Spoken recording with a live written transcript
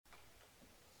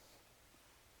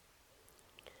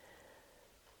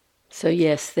So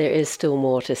yes, there is still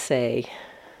more to say,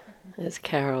 as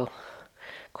Carol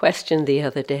questioned the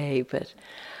other day, but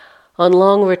on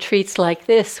long retreats like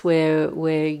this, where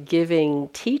we're giving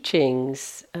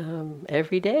teachings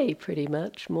every day, pretty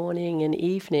much, morning and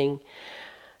evening,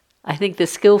 I think the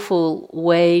skillful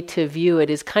way to view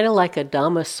it is kind of like a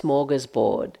Dhamma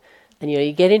smorgasbord. And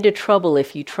you get into trouble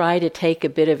if you try to take a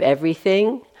bit of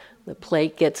everything. The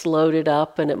plate gets loaded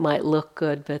up and it might look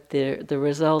good, but the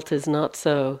result is not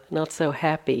so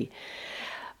happy.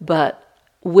 But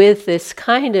with this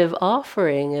kind of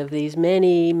offering of these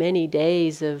many, many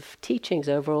days of teachings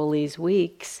over all these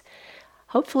weeks,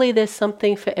 hopefully there's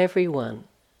something for everyone.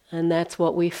 And that's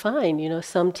what we find.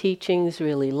 Some teachings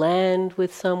really land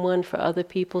with someone, for other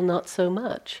people not so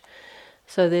much.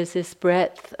 So there's this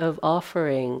breadth of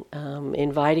offering,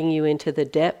 inviting you into the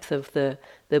depth of the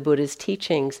Buddha's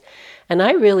teachings. And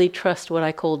I really trust what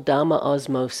I call Dhamma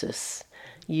osmosis.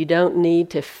 You don't need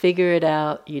to figure it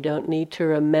out. You don't need to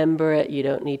remember it. You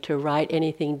don't need to write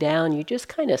anything down. You're just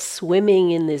kind of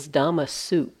swimming in this Dhamma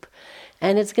soup.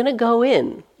 And it's going to go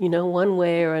in, one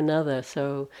way or another.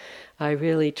 So I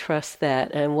really trust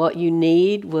that. And what you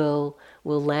need will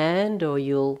land, or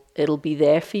it'll be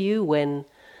there for you when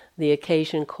the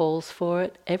occasion calls for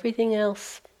it. Everything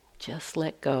else, just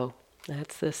let go.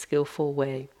 That's the skillful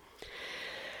way.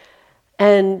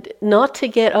 And not to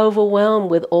get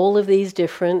overwhelmed with all of these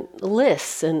different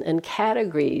lists and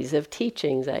categories of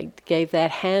teachings. I gave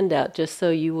that handout just so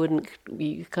you wouldn't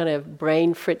be kind of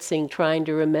brain fritzing trying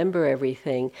to remember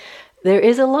everything. There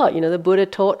is a lot. The Buddha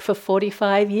taught for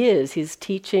 45 years. His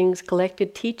teachings,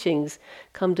 collected teachings,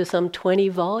 come to some 20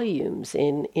 volumes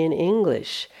in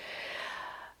English.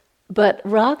 But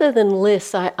rather than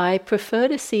lists, I prefer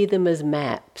to see them as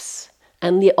maps.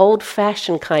 And the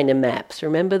old-fashioned kind of maps.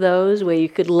 Remember those where you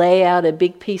could lay out a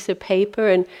big piece of paper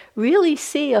and really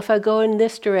see, if I go in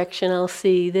this direction, I'll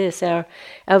see this. Our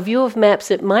view of maps,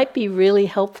 it might be really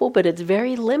helpful, but it's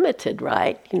very limited,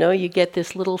 right? You get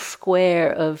this little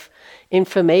square of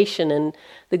information, and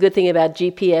the good thing about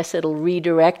GPS, it'll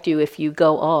redirect you if you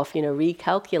go off,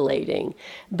 recalculating.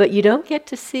 But you don't get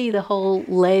to see the whole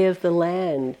lay of the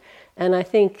land. And I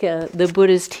think the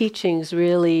Buddha's teachings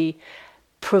really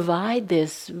provide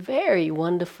this very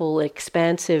wonderful,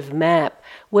 expansive map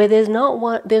where there's not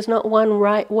one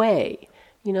right way.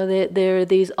 There are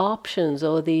these options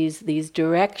or these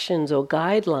directions or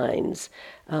guidelines,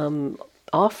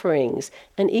 offerings,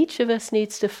 and each of us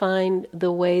needs to find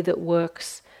the way that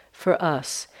works for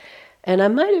us. And I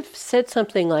might have said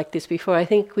something like this before. I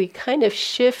think we kind of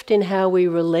shift in how we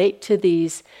relate to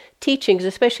these teachings,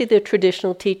 especially the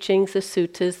traditional teachings, the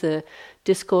suttas, the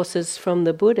discourses from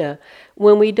the Buddha,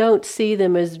 when we don't see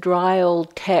them as dry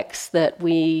old texts that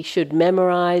we should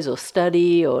memorize or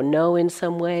study or know in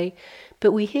some way,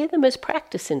 but we hear them as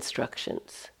practice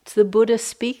instructions. It's the Buddha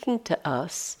speaking to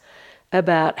us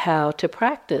about how to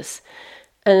practice.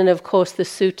 And of course, the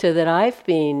sutta that I've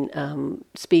been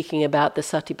speaking about, the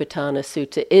Satipaṭṭhāna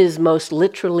Sutta, is most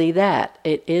literally that.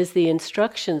 It is the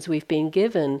instructions we've been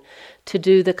given to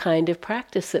do the kind of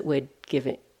practice that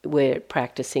we're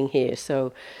practicing here.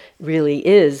 So really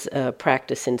is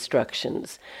practice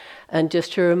instructions. And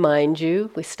just to remind you,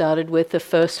 we started with the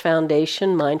first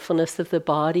foundation, mindfulness of the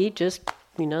body, just,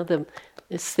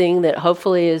 this thing that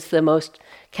hopefully is the most,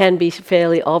 can be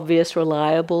fairly obvious,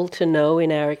 reliable to know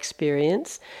in our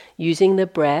experience, using the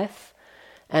breath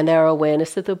and our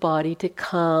awareness of the body to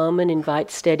calm and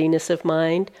invite steadiness of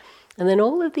mind. And then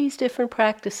all of these different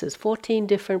practices, 14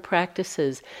 different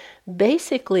practices,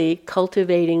 basically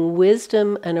cultivating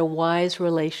wisdom and a wise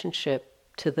relationship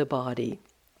to the body.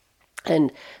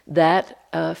 And that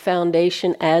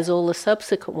foundation, as all the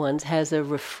subsequent ones, has a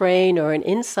refrain or an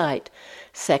insight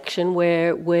section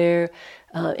where we're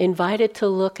invited to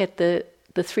look at the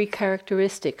three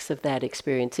characteristics of that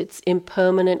experience. Its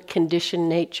impermanent conditioned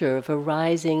nature of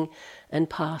arising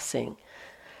and passing.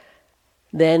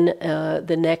 Then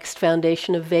the next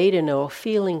foundation of vedana, or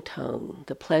feeling tone,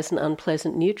 the pleasant,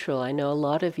 unpleasant, neutral. I know a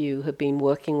lot of you have been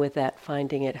working with that,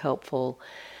 finding it helpful.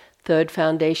 Third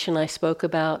foundation I spoke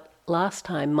about last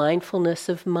time, mindfulness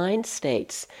of mind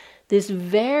states. This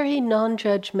very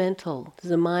non-judgmental. Does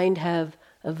the mind have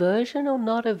aversion or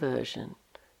not aversion?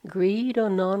 Greed or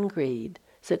non-greed?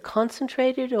 Is it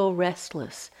concentrated or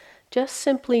restless? Just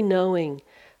simply knowing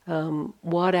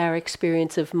what our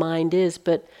experience of mind is,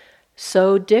 but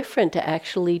so different to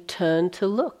actually turn to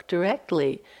look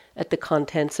directly at the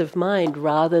contents of mind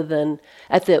rather than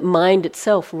at the mind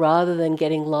itself, rather than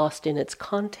getting lost in its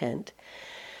content.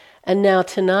 And now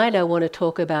tonight I want to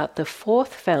talk about the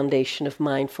fourth foundation of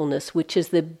mindfulness, which is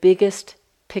the biggest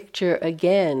picture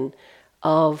again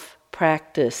of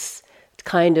practice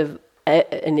kind of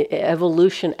an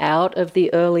evolution out of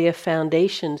the earlier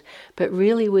foundations, but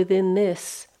really within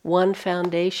this one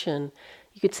foundation,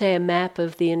 you could say a map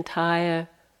of the entire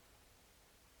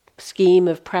scheme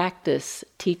of practice,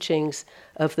 teachings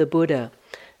of the Buddha.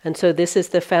 And so this is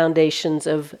the foundations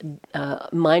of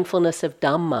mindfulness of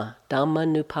Dhamma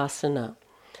Nupassana.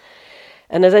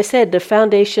 And as I said, the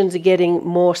foundations are getting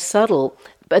more subtle,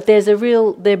 but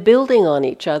they're building on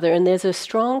each other, and there's a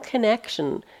strong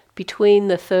connection between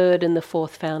the third and the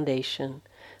fourth foundation.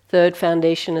 Third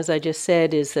foundation, as I just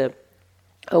said, is the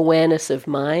awareness of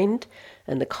mind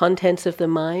and the contents of the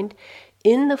mind.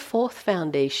 In the fourth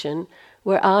foundation,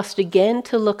 we're asked again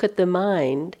to look at the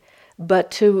mind,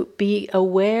 but to be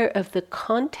aware of the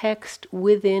context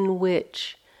within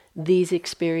which these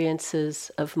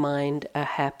experiences of mind are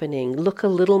happening. Look a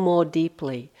little more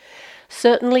deeply.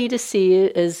 Certainly to see,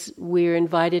 as we're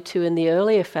invited to in the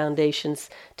earlier foundations,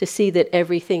 to see that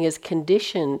everything is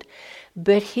conditioned,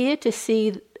 but here to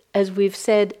see, as we've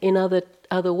said in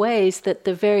other ways, that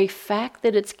the very fact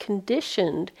that it's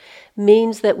conditioned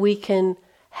means that we can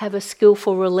have a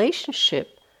skillful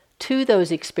relationship to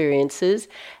those experiences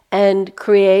and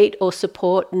create or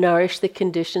support, nourish the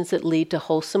conditions that lead to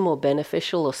wholesome or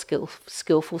beneficial or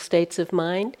skillful states of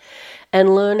mind,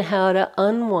 and learn how to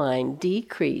unwind,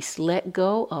 decrease, let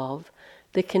go of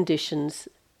the conditions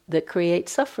that create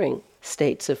suffering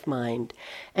states of mind,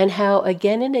 and how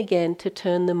again and again to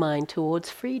turn the mind towards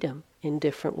freedom in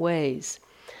different ways.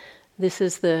 This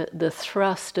is the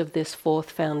thrust of this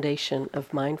fourth foundation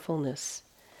of mindfulness.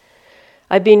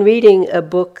 I've been reading a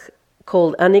book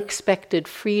called Unexpected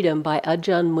Freedom by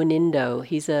Ajahn Munindo.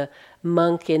 He's a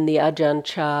monk in the Ajahn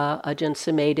Chah, Ajahn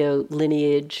Sumedho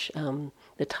lineage,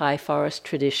 the Thai forest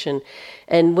tradition.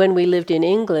 And when we lived in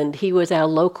England, he was our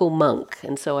local monk,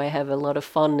 and so I have a lot of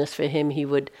fondness for him.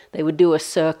 They would do a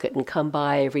circuit and come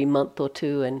by every month or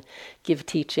two and give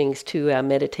teachings to our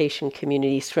meditation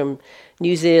communities from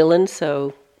New Zealand,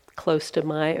 so close to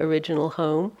my original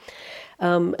home.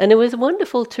 And it was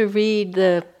wonderful to read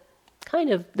the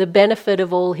benefit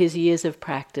of all his years of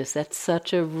practice. That's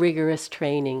such a rigorous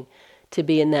training to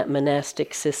be in that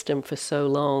monastic system for so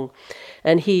long.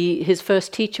 And his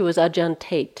first teacher was Ajahn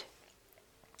Tate.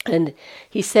 And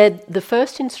he said the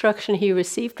first instruction he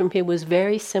received from him was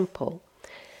very simple.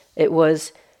 It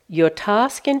was, your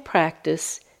task in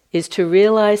practice is to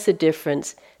realize the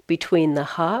difference between the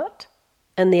heart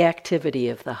and the activity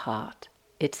of the heart.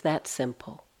 It's that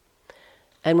simple.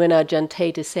 And when Ajahn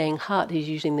Tate is saying heart, he's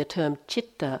using the term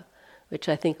citta, which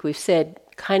I think we've said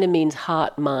kind of means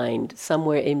heart-mind,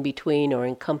 somewhere in between or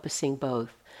encompassing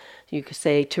both. You could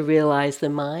say to realize the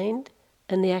mind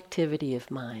and the activity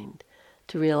of mind,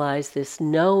 to realize this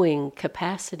knowing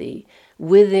capacity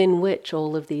within which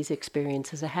all of these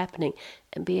experiences are happening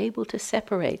and be able to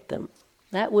separate them.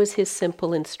 That was his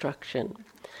simple instruction.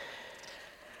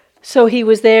 So he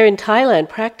was there in Thailand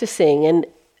practicing, and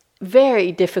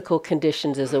very difficult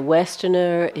conditions as a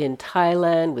Westerner in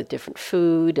Thailand with different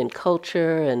food and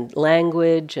culture and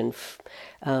language and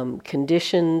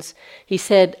conditions. He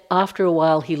said after a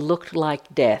while he looked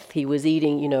like death. He was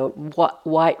eating,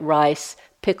 white rice,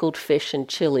 pickled fish and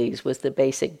chilies was the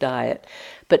basic diet.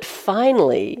 But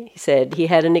finally, he said, he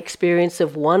had an experience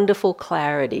of wonderful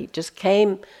clarity. Just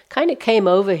came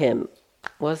over him.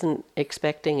 Wasn't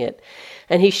expecting it.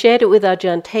 And he shared it with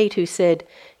Ajahn Tate, who said,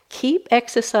 keep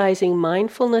exercising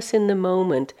mindfulness in the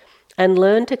moment and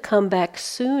learn to come back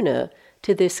sooner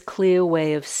to this clear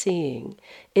way of seeing.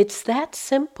 It's that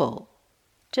simple.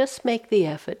 Just make the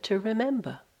effort to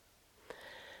remember.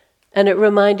 And it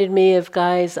reminded me of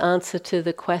Guy's answer to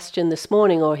the question this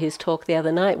morning, or his talk the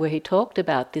other night, where he talked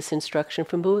about this instruction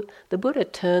from the Buddha,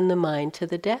 turn the mind to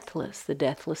the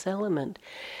deathless element.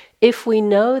 If we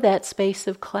know that space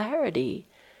of clarity,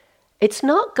 it's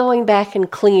not going back and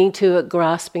clinging to it,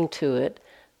 grasping to it,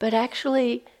 but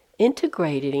actually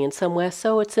integrating in somewhere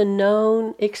so it's a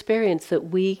known experience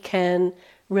that we can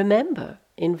remember,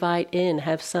 invite in,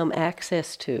 have some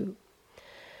access to.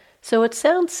 So it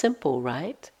sounds simple,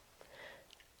 right?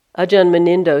 Ajahn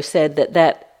Munindo said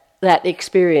that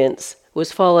experience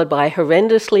was followed by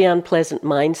horrendously unpleasant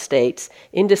mind states,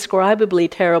 indescribably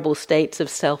terrible states of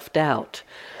self-doubt.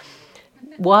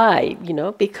 Why?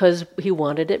 Because he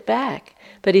wanted it back.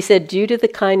 But he said due to the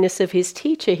kindness of his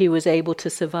teacher, he was able to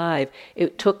survive.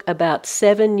 It took about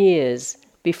 7 years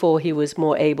before he was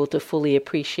more able to fully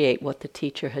appreciate what the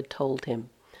teacher had told him.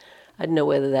 I don't know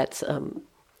whether that's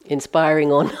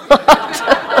inspiring or not.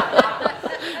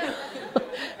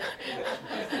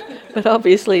 But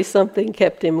obviously something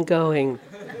kept him going.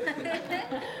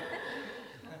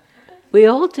 We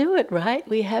all do it, right?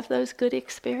 We have those good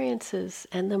experiences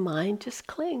and the mind just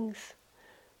clings.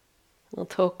 We'll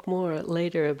talk more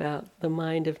later about the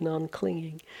mind of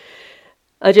non-clinging.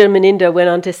 Ajahn Munindo went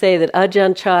on to say that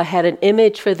Ajahn Chah had an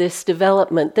image for this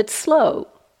development that's slow.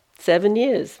 7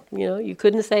 years, you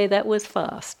couldn't say that was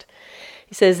fast.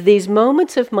 He says, these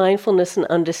moments of mindfulness and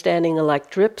understanding are like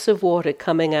drips of water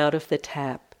coming out of the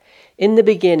tap. In the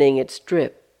beginning, it's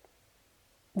drip,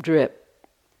 drip,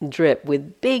 drip,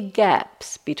 with big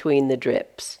gaps between the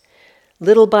drips.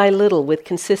 Little by little, with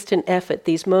consistent effort,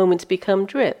 these moments become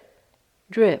drip,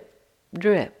 drip,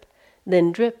 drip,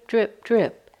 then drip, drip,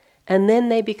 drip, and then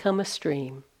they become a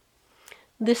stream.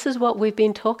 This is what we've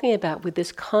been talking about with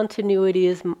this continuity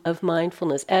of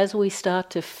mindfulness. As we start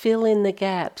to fill in the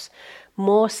gaps,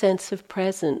 more sense of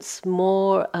presence,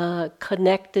 more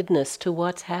connectedness to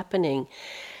what's happening,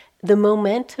 the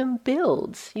momentum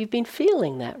builds. You've been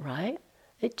feeling that, right?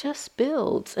 It just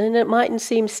builds. And it mightn't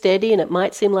seem steady, and it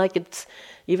might seem like it's,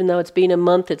 even though it's been a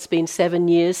month, it's been 7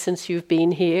 years since you've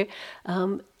been here.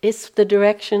 It's the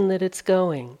direction that it's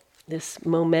going, this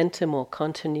momentum or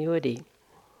continuity.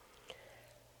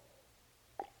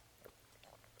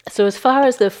 So as far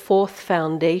as the fourth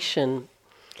foundation,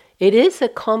 it is a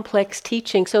complex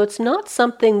teaching, so it's not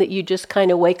something that you just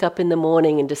kind of wake up in the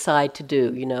morning and decide to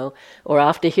do, or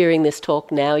after hearing this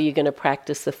talk, now you're going to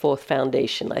practice the fourth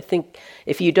foundation. I think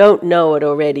if you don't know it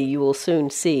already, you will soon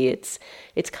see it's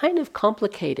kind of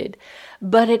complicated,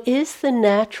 but it is the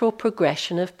natural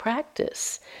progression of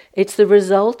practice. It's the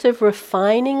result of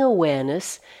refining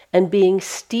awareness and being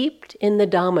steeped in the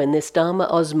Dhamma, in this Dhamma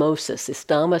osmosis, this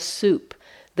Dhamma soup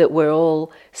that we're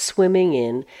all swimming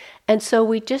in. And so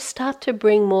we just start to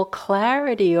bring more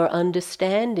clarity or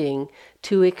understanding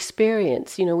to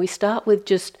experience. We start with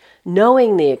just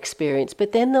knowing the experience,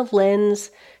 but then the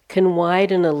lens can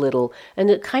widen a little. And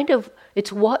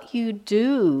it's what you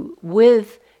do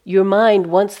with your mind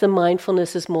once the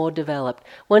mindfulness is more developed,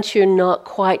 once you're not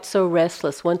quite so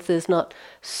restless, once there's not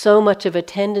so much of a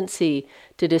tendency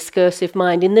to discursive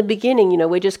mind. In the beginning,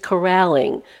 we're just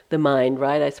corralling the mind,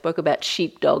 right? I spoke about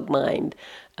sheepdog mind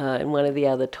in one of the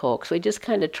other talks. We're just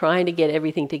kind of trying to get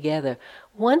everything together.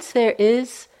 Once there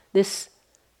is this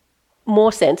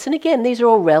more sense, and again, these are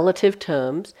all relative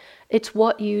terms, it's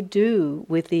what you do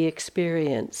with the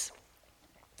experience.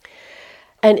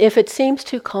 And if it seems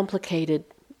too complicated,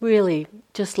 really,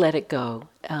 just let it go.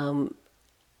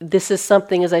 This is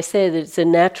something, as I said, it's a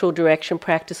natural direction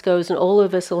practice goes, and all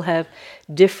of us will have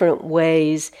different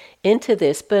ways into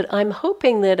this. But I'm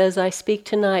hoping that as I speak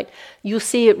tonight, you'll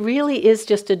see it really is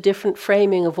just a different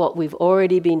framing of what we've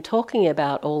already been talking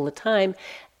about all the time,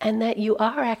 and that you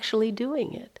are actually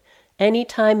doing it.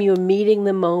 Anytime you're meeting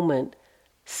the moment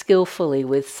skillfully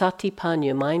with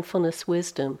Satipaṭṭhāna, mindfulness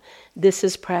wisdom, this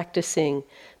is practicing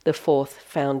the fourth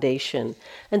foundation.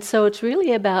 And so it's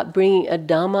really about bringing a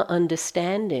Dhamma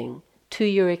understanding to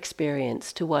your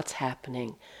experience, to what's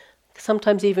happening.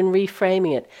 Sometimes even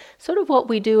reframing it. Sort of what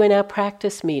we do in our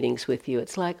practice meetings with you.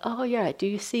 It's like, oh yeah, do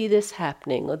you see this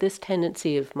happening? Or this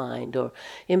tendency of mind? Or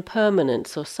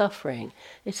impermanence or suffering?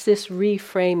 It's this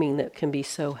reframing that can be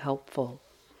so helpful.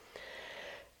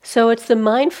 So it's the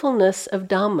mindfulness of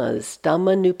Dhammas,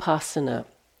 Dhammanupassana.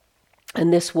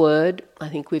 And this word, I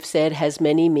think we've said, has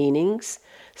many meanings.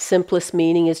 Simplest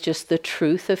meaning is just the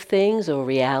truth of things or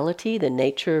reality, the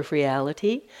nature of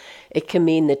reality. It can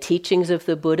mean the teachings of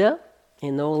the Buddha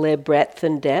in all their breadth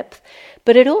and depth.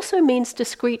 But it also means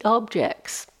discrete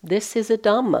objects. This is a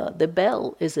Dhamma. The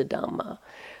bell is a Dhamma.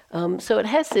 So it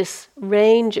has this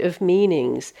range of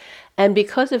meanings. And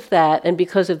because of that, and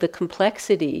because of the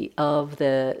complexity of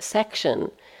the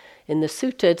section in the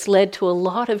sutta, it's led to a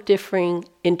lot of differing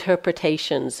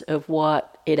interpretations of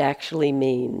what it actually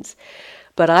means.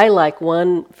 But I like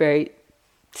one very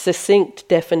succinct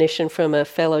definition from a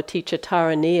fellow teacher,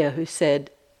 Taraniya, who said,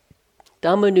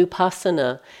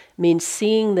 Dhammanupassana means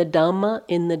seeing the Dhamma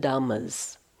in the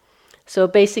Dhammas. So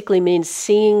it basically means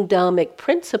seeing Dhammic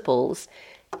principles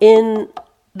in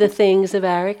the things of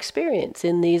our experience,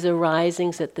 in these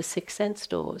arisings at the six sense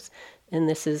doors. And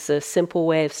this is a simple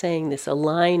way of saying this,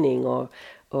 aligning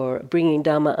or bringing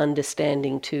Dhamma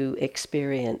understanding to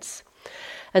experience.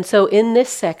 And so in this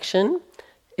section,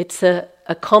 it's a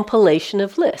compilation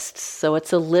of lists. So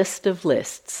it's a list of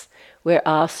lists. We're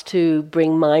asked to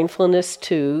bring mindfulness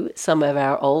to some of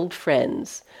our old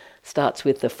friends. Starts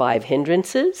with the 5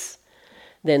 hindrances,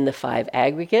 then the 5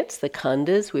 aggregates, the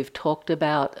khandhas. We've talked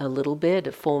about a little bit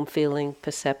of form, feeling,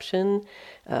 perception,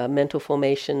 mental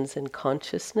formations and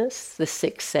consciousness, the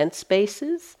 6 sense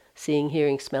spaces, seeing,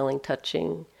 hearing, smelling,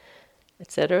 touching,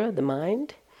 etc., the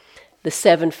mind. the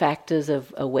 7 factors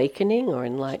of awakening or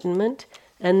enlightenment,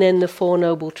 and then the 4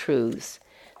 noble truths.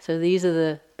 So these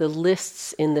are the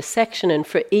lists in the section, and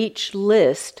for each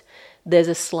list, there's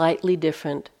a slightly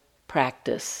different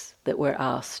practice that we're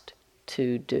asked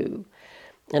to do.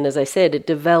 And as I said, it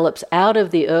develops out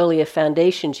of the earlier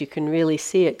foundations. You can really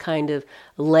see it kind of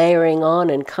layering on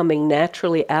and coming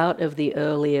naturally out of the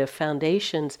earlier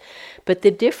foundations. But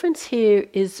the difference here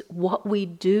is what we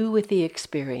do with the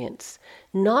experience,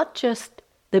 not just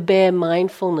the bare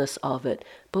mindfulness of it,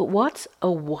 but what's a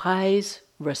wise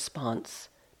response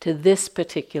to this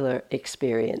particular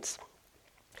experience.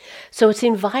 So it's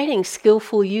inviting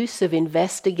skillful use of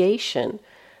investigation,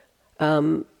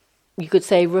 you could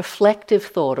say reflective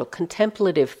thought or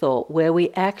contemplative thought, where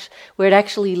it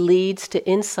actually leads to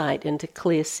insight and to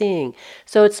clear seeing.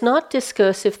 So it's not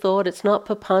discursive thought, it's not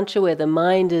papancha, where the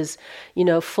mind is,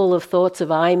 full of thoughts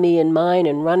of I, me, and mine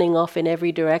and running off in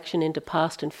every direction into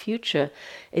past and future.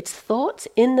 It's thoughts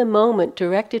in the moment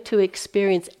directed to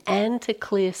experience and to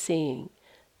clear seeing.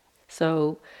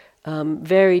 So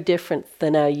very different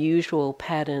than our usual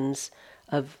patterns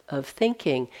of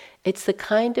thinking. It's the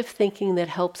kind of thinking that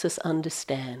helps us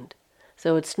understand.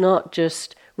 So it's not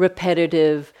just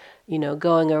repetitive,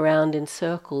 going around in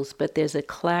circles, but there's a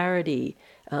clarity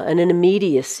and an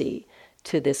immediacy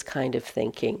to this kind of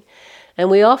thinking. And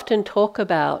we often talk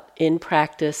about, in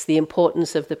practice, the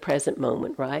importance of the present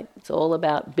moment, right? It's all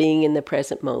about being in the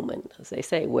present moment. As they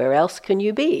say, where else can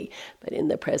you be but in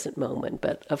the present moment?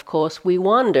 But of course, we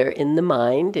wander in the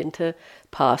mind into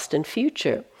past and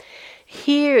future.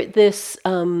 Here, this,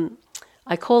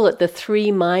 I call it the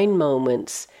 3 mind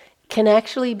moments, can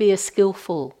actually be a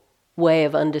skillful way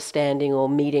of understanding or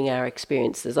meeting our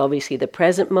experience. There's obviously the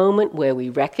present moment where we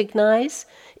recognize,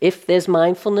 if there's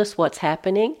mindfulness, what's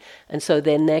happening. And so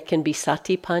then there can be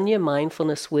Satipaṭṭhāna,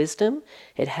 mindfulness wisdom.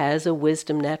 It has a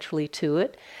wisdom naturally to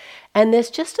it. And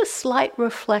there's just a slight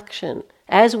reflection.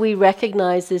 As we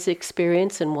recognize this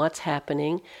experience and what's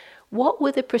happening, what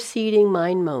were the preceding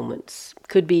mind moments?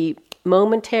 Could be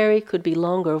momentary, could be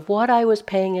longer, of what I was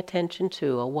paying attention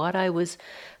to or what I was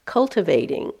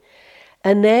cultivating.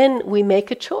 And then we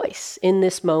make a choice in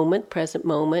this moment, present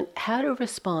moment, how to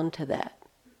respond to that.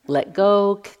 Let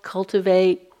go,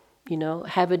 cultivate,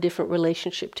 have a different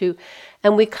relationship to.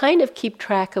 And we kind of keep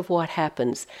track of what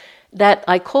happens. That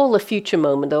I call the future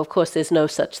moment, though of course there's no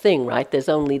such thing, right? There's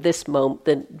only this moment,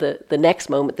 the next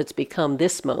moment that's become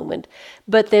this moment.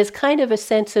 But there's kind of a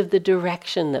sense of the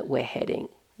direction that we're heading.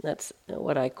 That's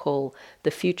what I call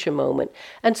the future moment.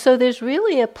 And so there's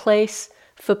really a place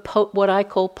for what I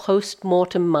call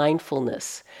post-mortem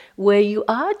mindfulness, where you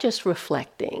are just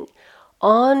reflecting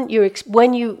on your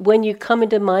when you come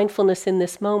into mindfulness in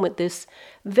this moment, this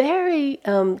very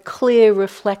clear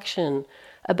reflection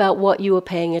about what you were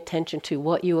paying attention to,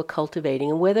 what you were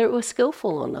cultivating, and whether it was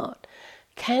skillful or not,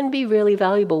 can be really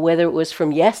valuable. Whether it was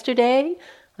from yesterday,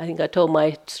 I think I told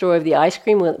my story of the ice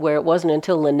cream where it wasn't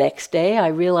until the next day I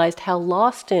realized how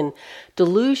lost in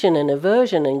delusion and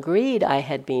aversion and greed I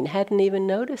had been, hadn't even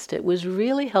noticed it. It was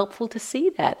really helpful to see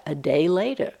that a day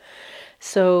later.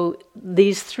 So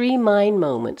these 3 mind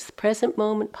moments, present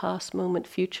moment, past moment,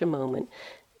 future moment,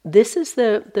 this is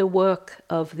the work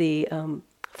of the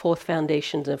Fourth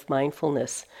Foundations of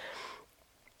Mindfulness.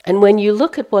 And when you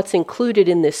look at what's included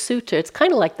in this sutta, it's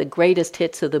kind of like the greatest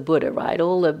hits of the Buddha, right?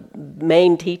 All the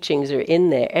main teachings are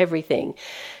in there, everything.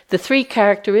 The 3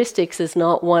 characteristics is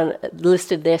not one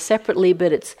listed there separately,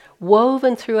 but it's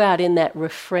woven throughout in that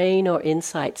refrain or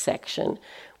insight section,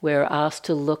 where we're asked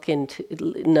to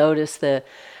notice the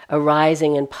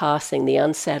arising and passing, the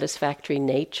unsatisfactory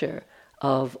nature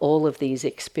of all of these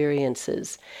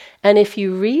experiences. And if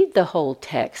you read the whole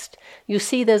text, you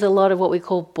see there's a lot of what we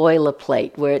call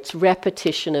boilerplate, where it's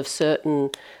repetition of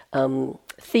certain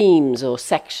themes or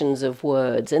sections of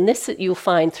words. And this you'll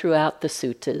find throughout the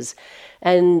suttas.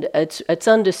 And it's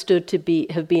understood to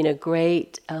have been a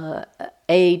great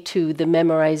aid to the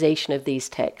memorization of these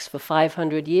texts. For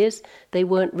 500 years, they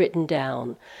weren't written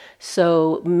down.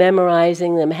 So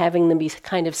memorizing them, having them be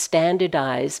kind of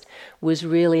standardized, was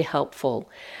really helpful.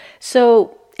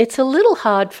 So it's a little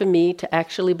hard for me to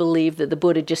actually believe that the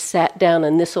Buddha just sat down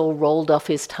and this all rolled off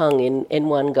his tongue in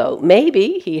one go.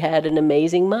 Maybe he had an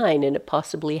amazing mind and it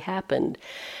possibly happened.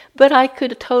 But I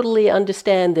could totally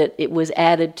understand that it was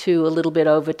added to a little bit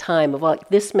over time of like,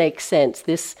 this makes sense,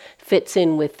 this fits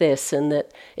in with this, and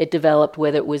that it developed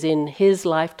whether it was in his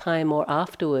lifetime or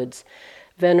afterwards.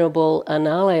 Venerable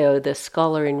Analayo, the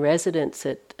scholar in residence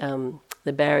at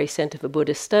the Barry Center for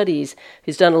Buddhist Studies,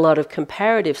 who's done a lot of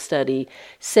comparative study,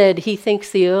 said he thinks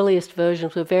the earliest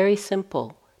versions were very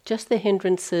simple, just the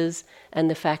hindrances and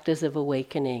the factors of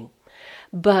awakening.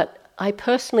 But I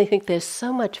personally think there's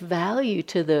so much value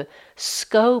to the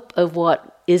scope of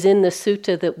what is in the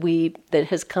sutta that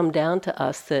has come down to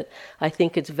us, that I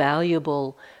think it's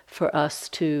valuable for us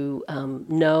to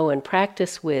know and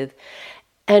practice with.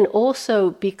 And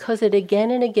also because it again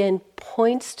and again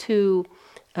points to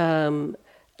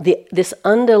this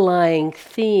underlying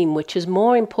theme, which is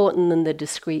more important than the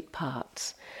discrete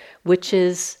parts, which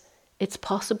is it's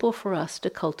possible for us to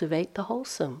cultivate the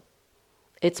wholesome.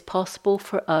 It's possible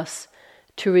for us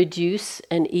to reduce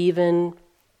and even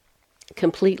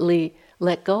completely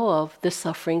let go of the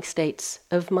suffering states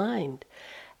of mind.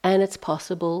 And it's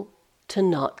possible to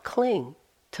not cling,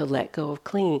 to let go of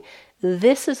clinging.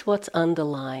 This is what's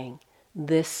underlying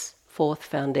this fourth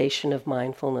foundation of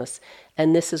mindfulness,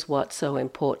 and this is what's so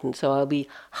important. So I'll be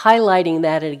highlighting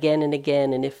that again and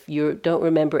again, and if you don't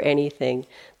remember anything,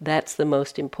 that's the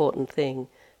most important thing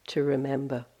to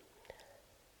remember.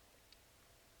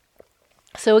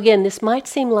 So again, this might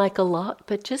seem like a lot,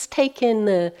 but just take in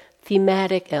the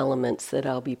thematic elements that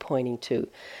I'll be pointing to.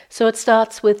 So it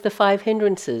starts with the 5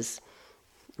 hindrances.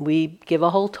 We give a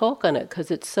whole talk on it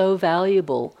because it's so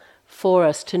valuable for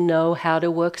us to know how to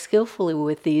work skillfully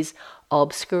with these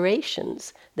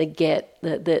obscurations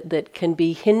that can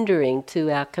be hindering to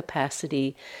our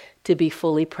capacity to be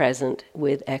fully present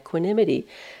with equanimity.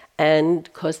 And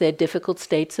because they're difficult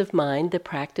states of mind, the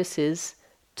practice is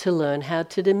to learn how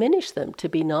to diminish them, to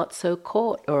be not so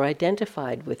caught or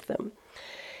identified with them.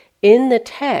 In the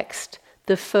text,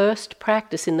 the first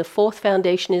practice in the fourth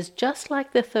foundation is just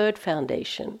like the third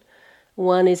foundation.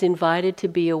 One is invited to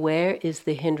be aware, is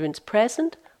the hindrance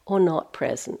present or not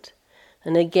present?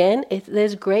 And again,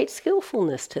 there's great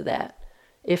skillfulness to that.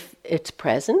 If it's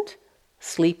present,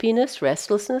 sleepiness,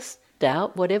 restlessness,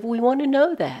 doubt, whatever, we want to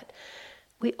know that.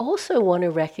 We also want to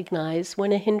recognize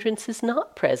when a hindrance is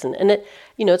not present. And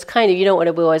it's kind of, you don't want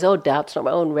to be always, doubt's not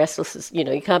my own, restlessness,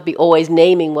 you can't be always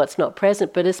naming what's not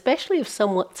present, but especially if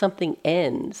something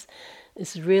ends,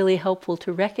 it's really helpful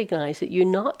to recognize that you're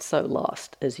not so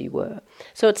lost as you were.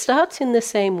 So it starts in the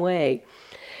same way.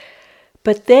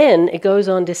 But then it goes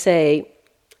on to say,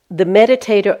 the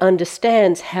meditator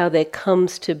understands how there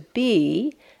comes to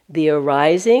be the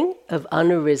arising of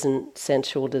unarisen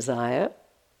sensual desire,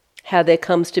 how there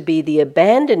comes to be the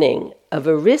abandoning of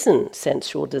arisen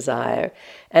sensual desire,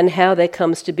 and how there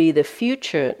comes to be the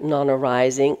future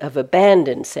non-arising of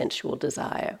abandoned sensual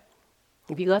desire.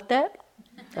 Have you got that?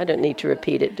 I don't need to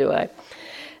repeat it, do I?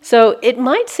 So it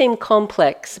might seem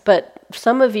complex, but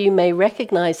some of you may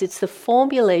recognize it's the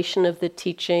formulation of the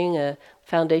teaching, a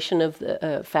foundation of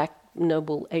the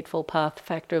Noble Eightfold Path,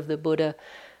 factor of the Buddha,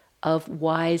 of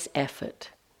wise effort,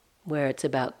 where it's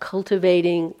about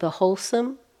cultivating the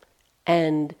wholesome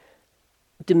and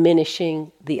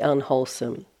diminishing the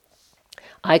unwholesome.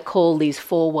 I call these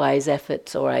 4 wise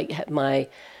efforts, or I have my,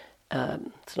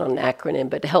 it's not an acronym,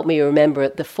 but to help me remember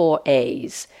it, the 4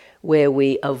 A's, where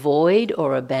we avoid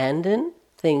or abandon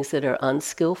things that are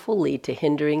unskillful, lead to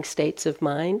hindering states of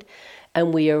mind,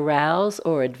 and we arouse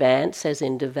or advance, as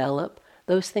in develop,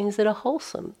 those things that are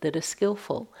wholesome, that are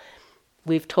skillful.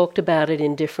 We've talked about it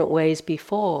in different ways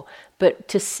before, but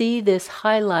to see this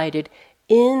highlighted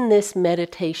in this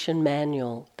meditation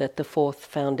manual that the fourth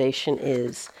foundation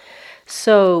is.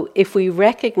 So if we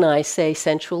recognize, say,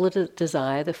 sensual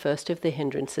desire, the first of the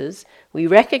hindrances, we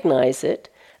recognize it,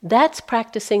 that's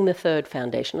practicing the third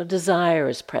foundation. A desire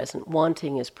is present,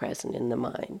 wanting is present in the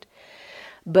mind.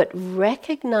 But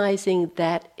recognizing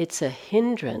that it's a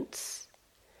hindrance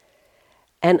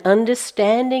and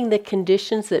understanding the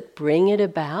conditions that bring it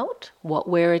about, what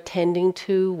we're attending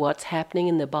to, what's happening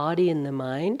in the body and the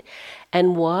mind,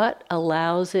 and what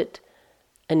allows it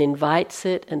and invites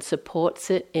it and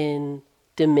supports it in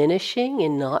diminishing,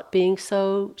 in not being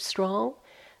so strong,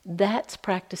 that's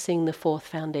practicing the fourth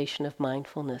foundation of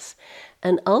mindfulness.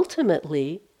 And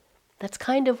ultimately, that's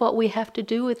kind of what we have to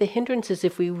do with the hindrances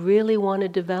if we really want to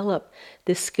develop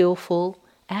this skillful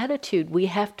attitude. We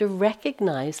have to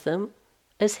recognize them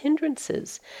as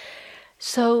hindrances.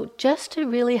 So just to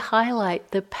really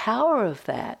highlight the power of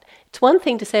that, it's one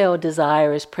thing to say,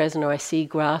 desire is present, or I see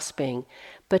grasping,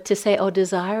 but to say,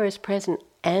 desire is present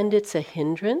and it's a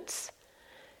hindrance,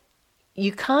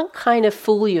 you can't kind of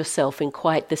fool yourself in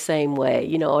quite the same way.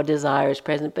 Desire is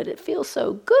present, but it feels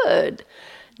so good.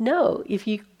 No, if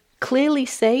you clearly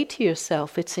say to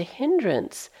yourself, it's a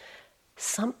hindrance,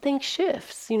 something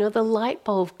shifts. The light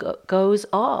bulb goes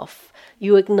off.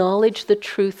 You acknowledge the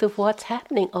truth of what's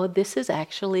happening. This is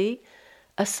actually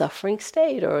a suffering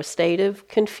state or a state of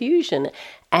confusion.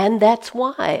 And that's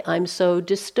why I'm so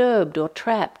disturbed or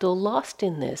trapped or lost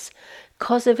in this,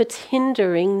 because of its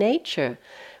hindering nature.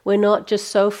 We're not just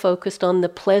so focused on the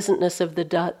pleasantness of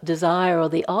the desire or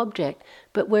the object,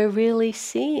 but we're really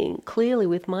seeing clearly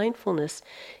with mindfulness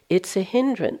it's a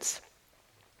hindrance.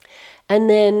 And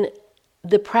then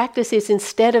the practice is,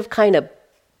 instead of kind of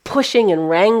pushing and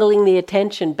wrangling the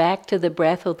attention back to the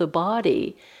breath or the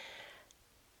body,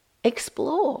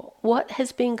 explore what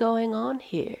has been going on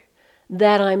here,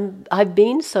 that I've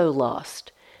been so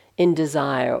lost in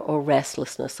desire or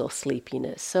restlessness or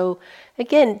sleepiness. So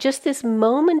again, just this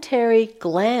momentary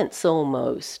glance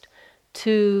almost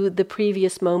to the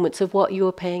previous moments of what you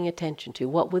were paying attention to.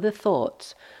 What were the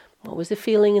thoughts? What was the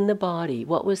feeling in the body?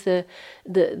 What was the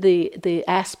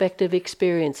aspect of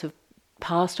experience of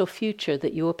past or future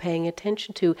that you were paying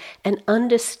attention to, and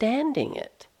understanding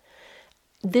it?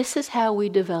 This is how we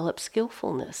develop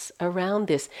skillfulness around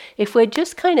this. If we're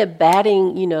just kind of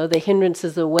batting, the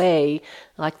hindrances away,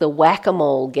 like the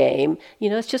whack-a-mole game,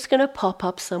 it's just going to pop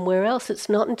up somewhere else. It's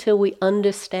not until we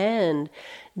understand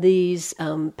these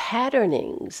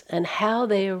patternings and how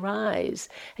they arise.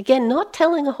 Again, not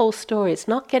telling a whole story. It's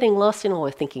not getting lost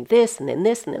in, thinking this, and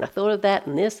then I thought of that,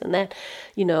 and this, and that.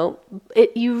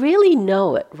 You really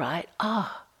know it, right?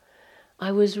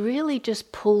 I was really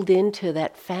just pulled into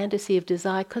that fantasy of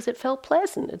desire because it felt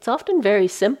pleasant. It's often very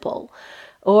simple.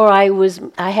 Or I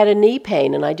had a knee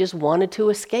pain and I just wanted to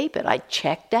escape it. I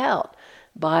checked out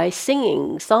by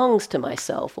singing songs to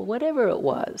myself or whatever it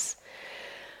was.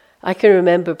 I can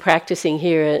remember practicing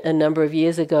here a number of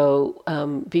years ago,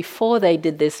 before they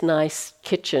did this nice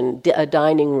kitchen, a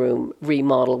dining room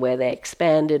remodel where they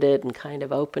expanded it and kind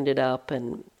of opened it up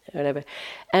and whatever.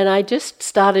 And I just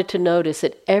started to notice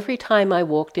that every time I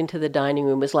walked into the dining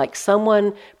room, it was like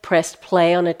someone pressed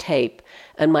play on a tape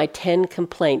and my 10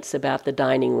 complaints about the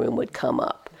dining room would come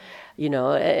up. And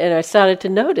I started to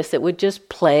notice it would just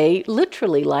play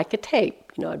literally like a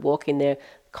tape. I'd walk in there,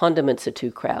 condiments are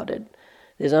too crowded.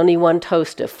 There's only one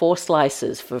toaster, 4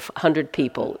 slices for 100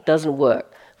 people. It doesn't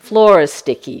work. Floor is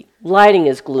sticky. Lighting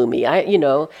is gloomy. I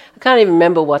can't even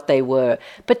remember what they were.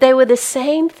 But they were the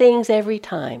same things every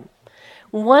time.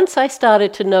 Once I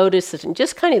started to notice it, and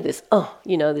just kind of this,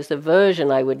 this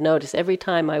aversion I would notice every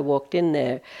time I walked in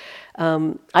there.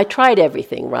 I tried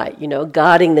everything, right?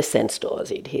 Guarding the sense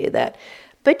doors, you'd hear that.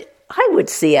 But I would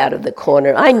see out of the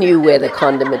corner. I knew where the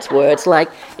condiments were. It's like,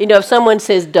 if someone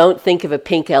says, don't think of a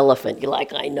pink elephant, you're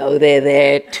like, I know they're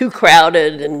there, too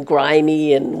crowded and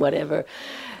grimy and whatever.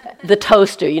 The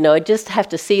toaster, I just have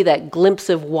to see that glimpse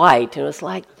of white. And it's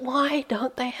like, why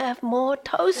don't they have more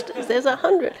toasters? There's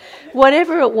 100.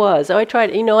 Whatever it was. I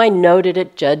tried, I noted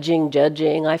it,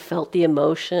 judging. I felt the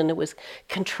emotion. It was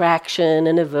contraction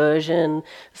and aversion.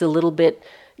 It was a little bit,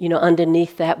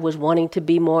 underneath that was wanting to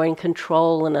be more in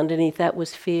control, and underneath that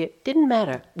was fear. Didn't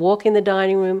matter. Walk in the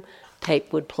dining room,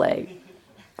 tape would play.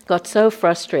 Got so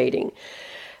frustrating.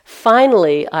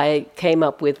 Finally, I came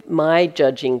up with my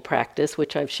judging practice,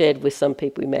 which I've shared with some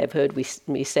people. You may have heard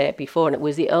me say it before, and it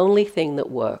was the only thing that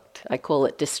worked. I call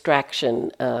it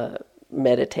distraction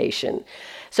meditation.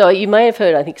 So you may have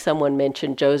heard, I think someone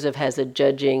mentioned, Joseph has a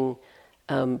judging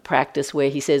practice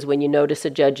where he says, when you notice a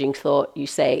judging thought, you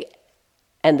say,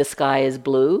 and the sky is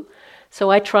blue.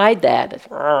 So I tried that.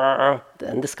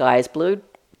 And the sky is blue.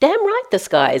 Damn right the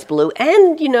sky is blue.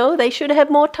 And, they should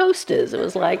have more toasters. It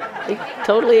was like, they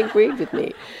totally agreed with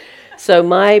me. So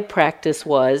my practice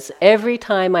was, every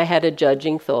time I had a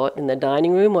judging thought in the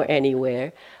dining room or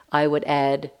anywhere, I would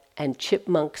add, and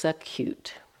chipmunks are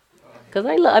cute. Because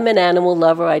I'm an animal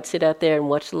lover. I'd sit out there and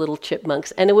watch the little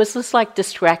chipmunks. And it was just like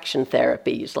distraction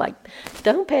therapy. It's like,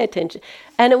 don't pay attention.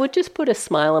 And it would just put a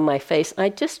smile on my face.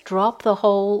 I'd just drop the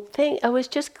whole thing. I was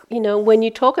just, when you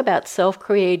talk about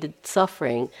self-created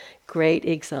suffering, great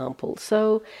example.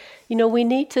 So, we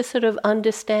need to sort of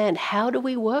understand, how do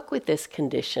we work with this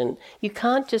condition? You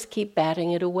can't just keep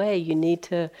batting it away. You need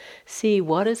to see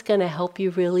what is going to help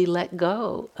you really let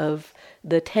go of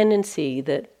the tendency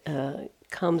that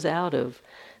comes out of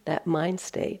that mind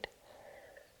state.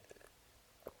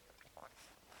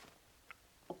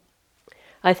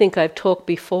 I think I've talked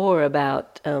before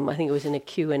about, I think it was in a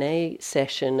Q&A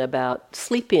session, about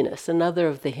sleepiness, another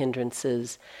of the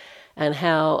hindrances, and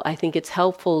how I think it's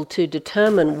helpful to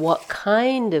determine what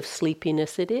kind of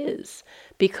sleepiness it is,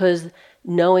 because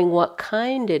knowing what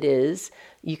kind it is,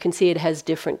 you can see it has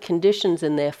different conditions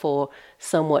and therefore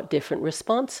somewhat different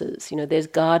responses. There's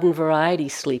garden variety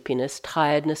sleepiness,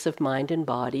 tiredness of mind and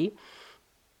body.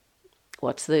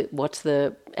 What's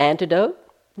the antidote?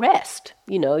 Rest.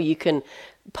 You can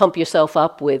pump yourself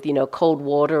up with, cold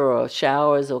water or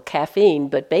showers or caffeine,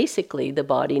 but basically the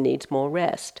body needs more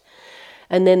rest.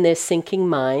 And then there's sinking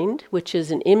mind, which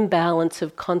is an imbalance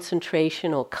of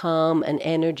concentration or calm and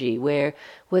energy, where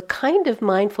we're kind of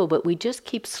mindful, but we just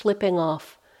keep slipping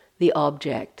off the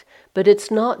object. But it's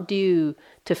not due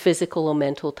to physical or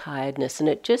mental tiredness, and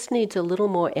it just needs a little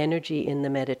more energy in the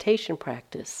meditation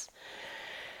practice.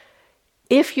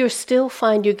 If you still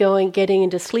find you're getting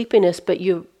into sleepiness, but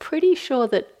you're pretty sure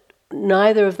that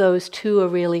neither of those two are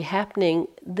really happening,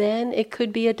 then it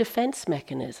could be a defense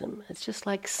mechanism. It's just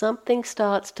like something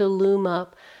starts to loom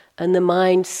up, and the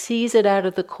mind sees it out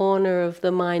of the corner of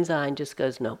the mind's eye and just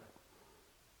goes, no,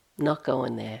 not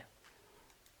going there.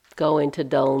 Go into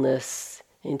dullness,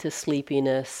 into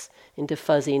sleepiness, into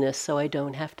fuzziness, so I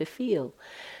don't have to feel.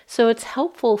 So it's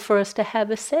helpful for us to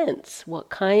have a sense what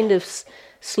kind of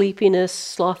sleepiness,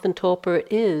 sloth and torpor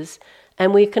it is,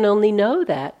 and we can only know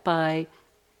that by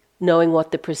knowing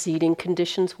what the preceding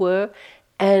conditions were,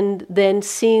 and then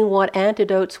seeing what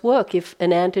antidotes work. If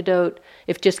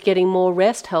just getting more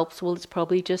rest helps, well, it's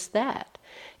probably just that.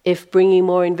 If bringing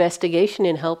more investigation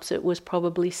in helps, it was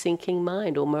probably sinking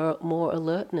mind or more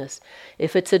alertness.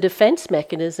 If it's a defense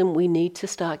mechanism, we need to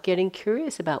start getting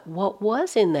curious about what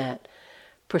was in that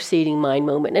preceding mind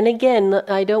moment. And again,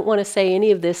 I don't want to say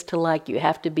any of this to like you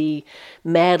have to be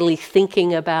madly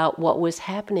thinking about what was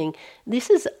happening. This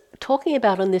is talking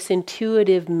about on this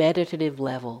intuitive, meditative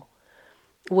level,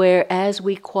 where as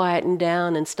we quieten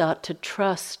down and start to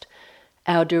trust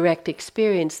our direct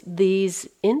experience, these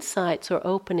insights or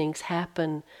openings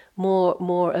happen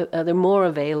they're more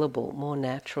available, more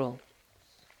natural.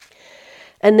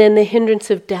 And then the hindrance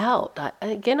of doubt.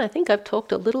 I think I've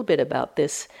talked a little bit about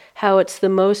this, how it's the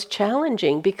most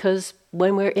challenging because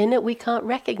when we're in it, we can't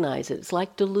recognize it. It's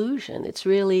like delusion. It's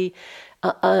really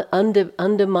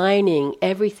undermining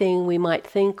everything we might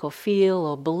think or feel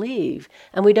or believe,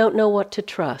 and we don't know what to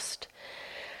trust.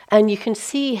 And you can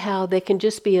see how there can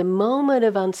just be a moment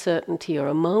of uncertainty or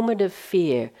a moment of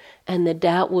fear, and the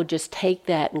doubt will just take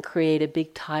that and create a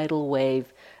big tidal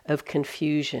wave of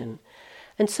confusion.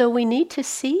 And so we need to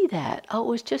see that. Oh, it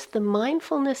was just the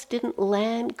mindfulness didn't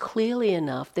land clearly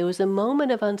enough. There was a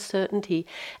moment of uncertainty,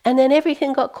 and then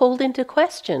everything got called into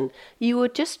question. You were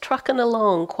just trucking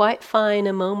along quite fine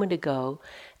a moment ago,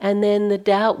 and then the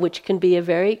doubt, which can be a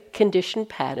very conditioned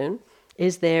pattern,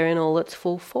 is there in all its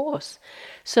full force.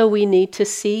 So we need to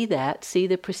see that, see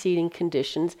the preceding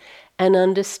conditions, and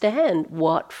understand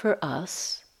what for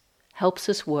us helps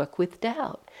us work with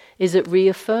doubt. Is it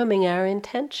reaffirming our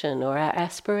intention or our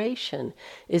aspiration?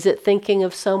 Is it thinking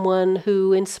of someone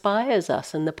who inspires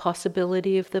us and the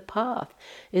possibility of the path?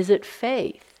 Is it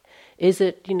faith? Is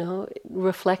it,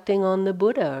 reflecting on the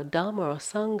Buddha or Dhamma or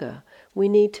Sangha? We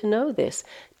need to know this,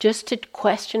 just to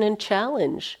question and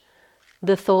challenge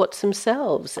the thoughts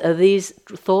themselves. Are these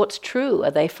thoughts true?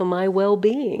 Are they for my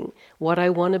well-being? What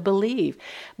I want to believe?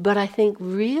 But I think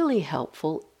really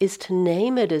helpful is to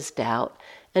name it as doubt,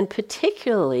 and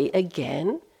particularly,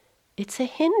 again, it's a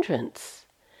hindrance.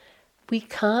 We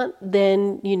can't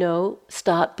then,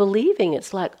 start believing.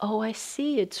 It's like, oh, I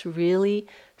see, it's really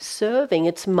serving.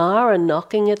 It's Mara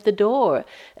knocking at the door.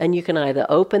 And you can either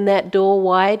open that door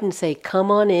wide and say, come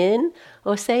on in,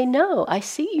 or say, no, I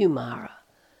see you, Mara.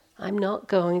 I'm not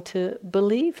going to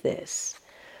believe this.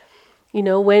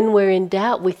 When we're in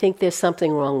doubt, we think there's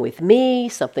something wrong with me,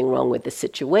 something wrong with the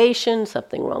situation,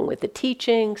 something wrong with the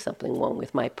teaching, something wrong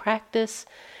with my practice.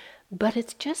 But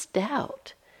it's just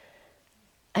doubt.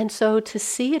 And so to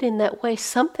see it in that way,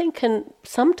 something can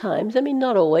sometimes,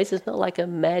 not always, it's not like a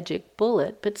magic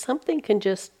bullet, but something can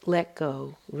just let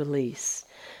go, release.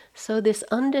 So this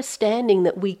understanding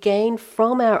that we gain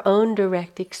from our own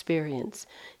direct experience.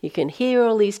 You can hear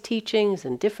all these teachings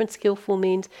and different skillful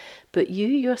means, but you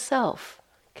yourself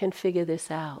can figure this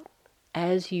out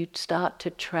as you start to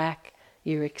track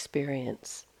your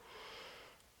experience.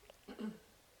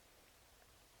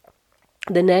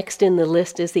 The next in the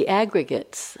list is the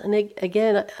aggregates. And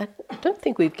again, I don't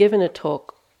think we've given a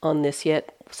talk on this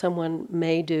yet. Someone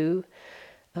may do.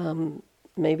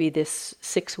 Maybe this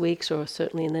 6 weeks or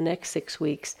certainly in the next 6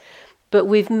 weeks. But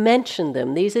we've mentioned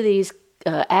them. These are these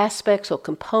aspects or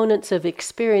components of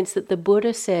experience that the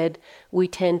Buddha said we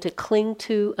tend to cling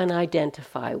to and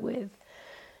identify with.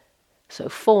 So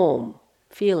form,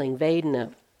 feeling,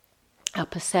 vedana, our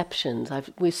perceptions.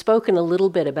 We've spoken a little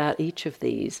bit about each of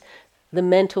these. The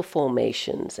mental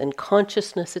formations and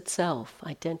consciousness itself,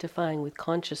 identifying with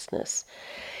consciousness.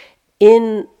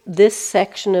 In this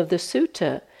section of the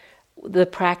sutta, the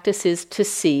practice is to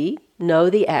see, know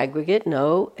the aggregate,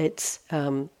 know its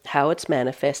how it's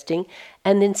manifesting,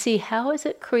 and then see how is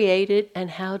it created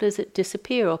and how does it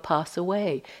disappear or pass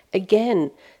away. Again,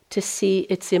 to see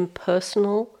its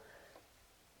impersonal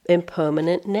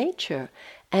impermanent nature,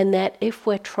 and that if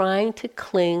we're trying to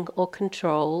cling or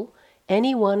control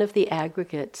any one of the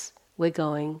aggregates, we're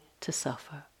going to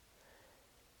suffer.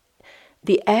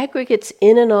 The aggregates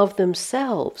in and of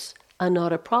themselves are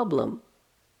not a problem.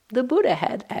 The Buddha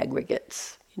had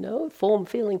aggregates, form,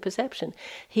 feeling, perception.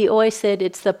 He always said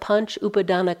it's the panch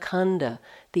upadana khandha,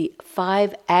 the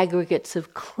 5 aggregates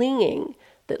of clinging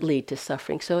that lead to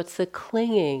suffering. So it's the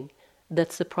clinging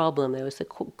that's the problem. There was a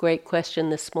great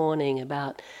question this morning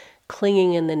about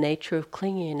clinging and the nature of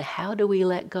clinging, and how do we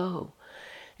let go?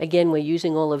 Again, we're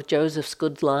using all of Joseph's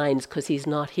good lines because he's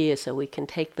not here, so we can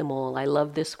take them all. I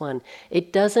love this one.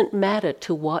 It doesn't matter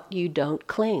to what you don't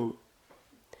cling.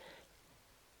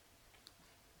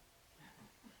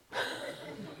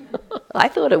 I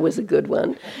thought it was a good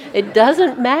one. It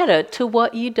doesn't matter to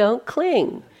what you don't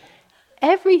cling.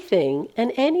 Everything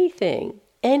and anything,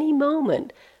 any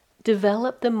moment,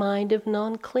 develop the mind of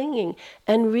non-clinging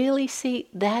and really see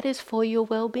that is for your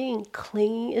well-being.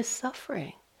 Clinging is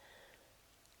suffering.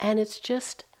 And it's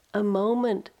just a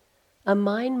moment, a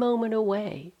mind moment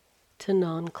away to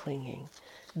non-clinging.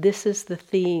 This is the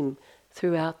theme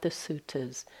throughout the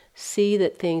suttas. See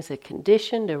that things are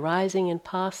conditioned, arising and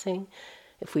passing.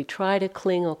 If we try to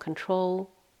cling or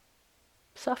control,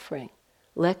 suffering.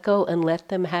 Let go and let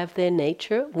them have their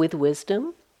nature with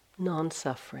wisdom,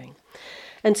 non-suffering.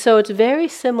 And so it's very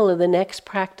similar. The next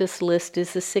practice list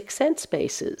is the 6 sense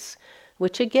bases,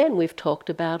 which again we've talked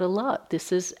about a lot.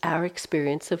 This is our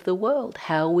experience of the world,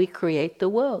 how we create the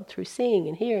world through seeing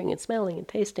and hearing and smelling and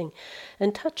tasting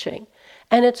and touching.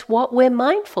 And it's what we're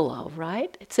mindful of,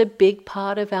 right? It's a big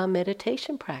part of our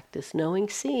meditation practice, knowing,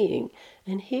 seeing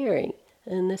and hearing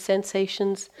and the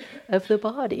sensations of the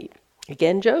body.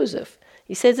 Again, Joseph,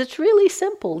 he says it's really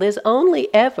simple. There's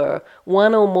only ever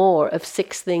one or more of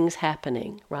 6 things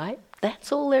happening, right?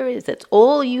 That's all there is. That's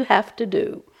all you have to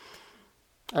do.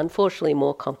 Unfortunately,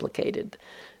 more complicated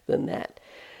than that.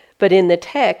 But in the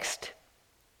text,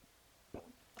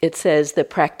 it says the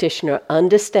practitioner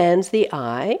understands the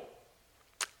I,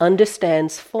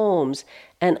 understands forms,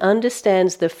 and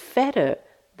understands the fetter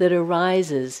that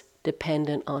arises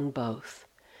dependent on both.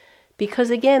 Because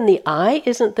again, the I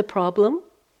isn't the problem.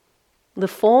 The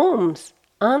forms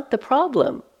aren't the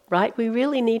problem, right? We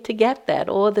really need to get that,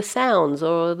 or the sounds,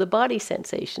 or the body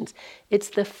sensations. It's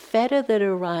the fetter that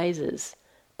arises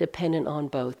dependent on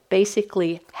both.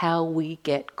 Basically, how we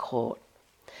get caught.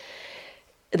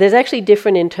 There's actually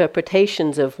different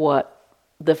interpretations of what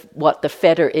the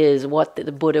fetter is, what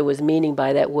the Buddha was meaning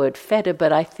by that word fetter,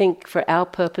 but I think for our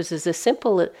purposes, the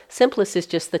simplest is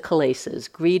just the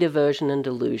kilesas, greed, aversion, and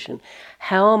delusion.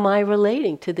 How am I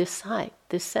relating to this sight,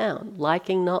 this sound,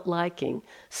 liking, not liking,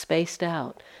 spaced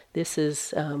out? This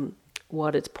is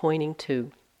what it's pointing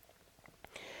to.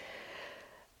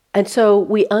 And so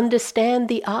we understand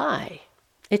the I.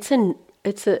 It's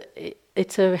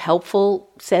a helpful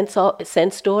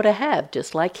sense door to have,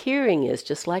 just like hearing is,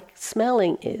 just like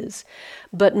smelling is.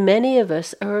 But many of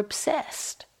us are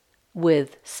obsessed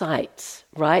with sights,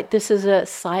 right? This is a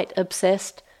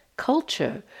sight-obsessed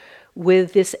culture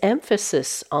with this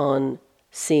emphasis on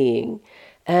seeing.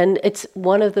 And it's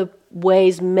one of the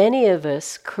ways many of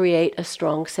us create a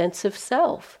strong sense of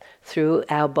self through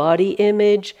our body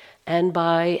image and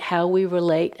by how we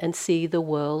relate and see the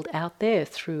world out there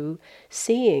through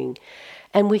seeing.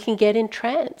 And we can get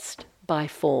entranced by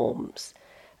forms.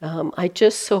 I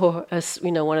just saw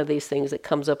one of these things that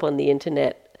comes up on the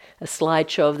internet, a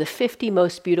slideshow of the 50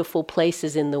 most beautiful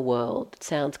places in the world. It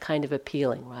sounds kind of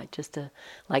appealing, right? Just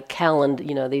like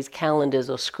these calendars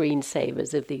or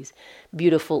screensavers of these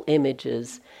beautiful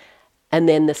images. And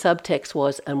then the subtext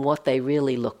was, and what they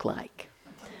really look like.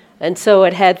 And so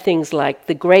it had things like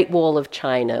the Great Wall of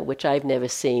China, which I've never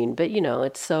seen, but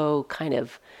it's so kind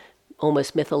of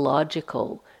almost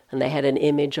mythological. And they had an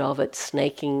image of it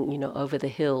snaking, over the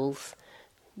hills.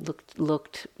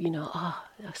 Looked,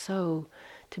 so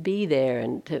to be there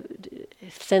and to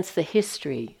sense the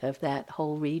history of that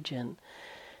whole region.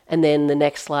 And then the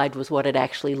next slide was what it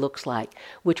actually looks like,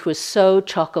 which was so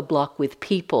chock-a-block with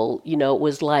people, it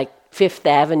was like Fifth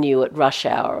Avenue at rush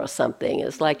hour or something.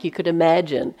 It's like you could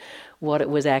imagine what it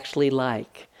was actually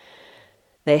like.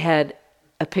 They had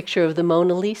a picture of the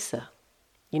Mona Lisa.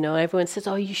 Everyone says,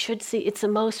 oh, you should see, it's the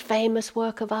most famous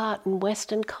work of art in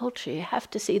Western culture. You have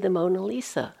to see the Mona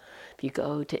Lisa if you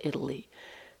go to Italy.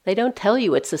 They don't tell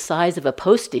you it's the size of a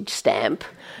postage stamp.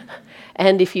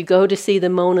 And if you go to see the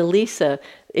Mona Lisa,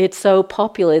 it's so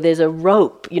popular, there's a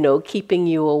rope, keeping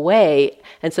you away.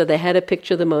 And so they had a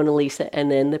picture of the Mona Lisa and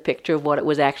then the picture of what it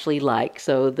was actually like.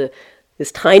 So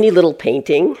this tiny little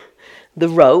painting, the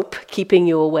rope keeping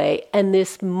you away, and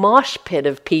this mosh pit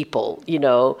of people,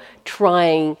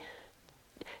 trying.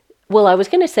 Well, I was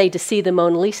going to say to see the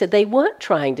Mona Lisa. They weren't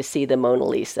trying to see the Mona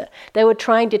Lisa. They were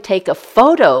trying to take a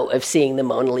photo of seeing the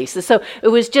Mona Lisa. So it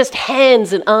was just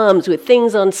hands and arms with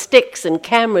things on sticks and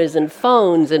cameras and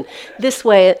phones. And this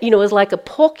way, it was like a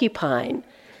porcupine.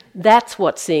 That's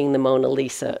what seeing the Mona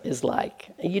Lisa is like.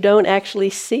 You don't actually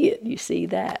see it. You see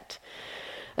that.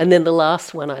 And then the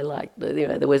last one I liked,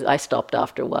 I stopped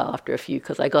after a while, after a few,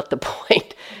 because I got the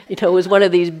point. It was one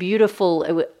of these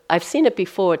beautiful, I've seen it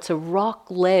before, it's a rock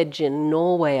ledge in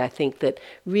Norway, I think, that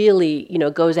really,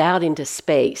 goes out into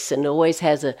space and always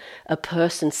has a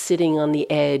person sitting on the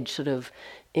edge, sort of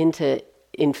into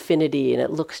infinity, and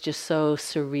it looks just so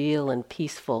surreal and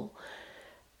peaceful.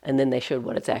 And then they showed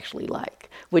what it's actually like,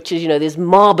 which is, this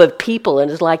mob of people, and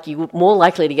it's like you're more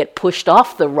likely to get pushed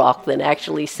off the rock than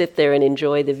actually sit there and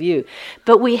enjoy the view.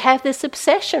 But we have this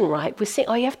obsession, right? We're saying,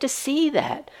 you have to see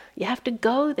that. You have to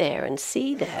go there and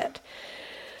see that.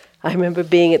 I remember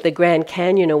being at the Grand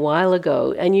Canyon a while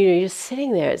ago, and you're just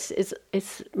sitting there.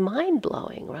 It's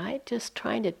mind-blowing, right? Just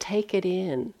trying to take it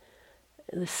in.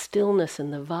 The stillness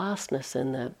and the vastness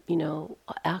and the,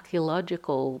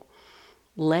 archaeological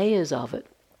layers of it.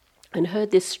 And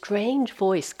heard this strange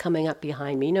voice coming up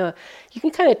behind me. You can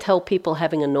kind of tell people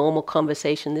having a normal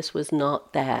conversation. This was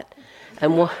not that.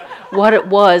 And what it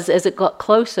was, as it got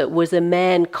closer, was a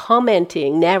man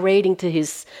commenting, narrating to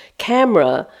his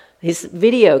camera, his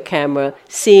video camera,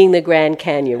 seeing the Grand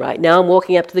Canyon, right? Now I'm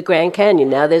walking up to the Grand Canyon.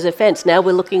 Now there's a fence. Now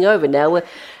we're looking over.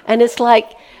 And it's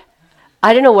like,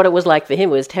 I don't know what it was like for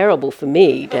him. It was terrible for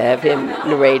me to have him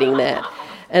narrating that.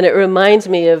 And it reminds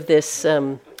me of this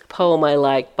poem I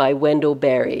like by Wendell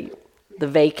Berry, The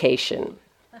Vacation.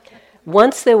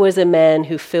 Once there was a man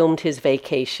who filmed his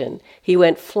vacation. He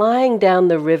went flying down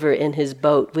the river in his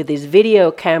boat with his video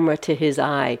camera to his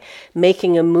eye,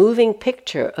 making a moving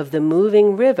picture of the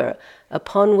moving river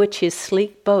upon which his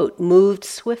sleek boat moved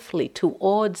swiftly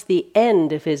towards the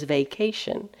end of his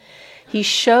vacation. He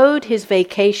showed his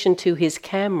vacation to his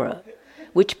camera,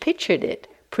 which pictured it,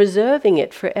 preserving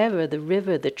it forever, the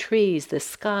river, the trees, the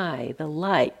sky, the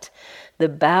light, the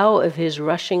bow of his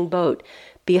rushing boat,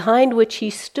 behind which he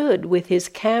stood with his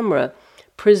camera,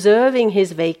 preserving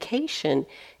his vacation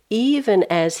even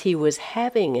as he was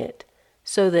having it,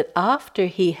 so that after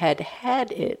he had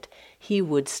had it, he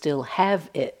would still have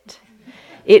it.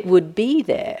 It would be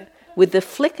there. With the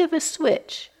flick of a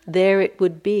switch, there it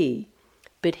would be.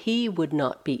 But he would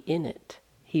not be in it.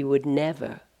 He would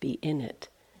never be in it.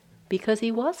 Because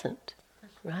he wasn't,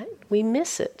 right? We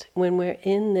miss it when we're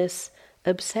in this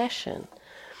obsession.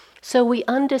 So we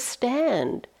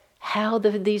understand how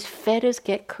these fetters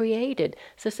get created.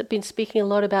 So I've been speaking a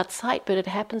lot about sight, but it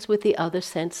happens with the other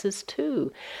senses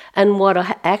too. And what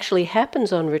actually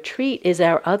happens on retreat is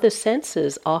our other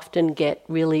senses often get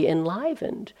really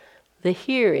enlivened. The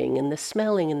hearing and the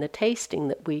smelling and the tasting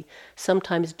that we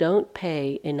sometimes don't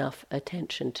pay enough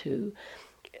attention to.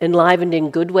 Enlivened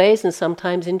in good ways and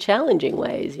sometimes in challenging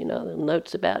ways. The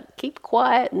notes about keep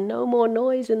quiet and no more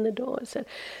noise in the doors. So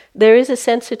there is a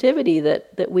sensitivity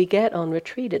that we get on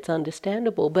retreat. It's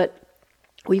understandable, but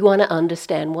we want to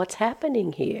understand what's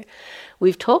happening here.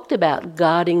 We've talked about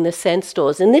guarding the sense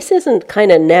doors, and this isn't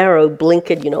kind of narrow,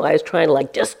 blinkered, I was trying to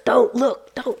just don't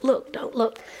look, don't look, don't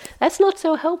look. That's not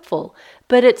so helpful,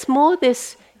 but it's more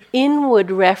this inward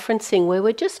referencing where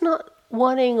we're just not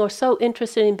wanting or so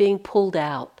interested in being pulled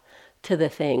out to the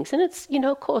things. And it's,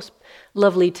 of course,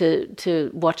 lovely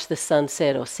to watch the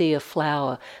sunset or see a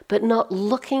flower, but not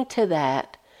looking to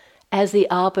that as the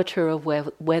arbiter of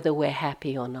whether we're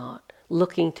happy or not.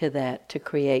 Looking to that to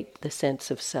create the sense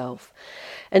of self.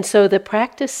 And so the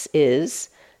practice is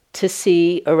to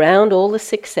see around all the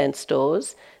 6 sense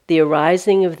doors the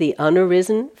arising of the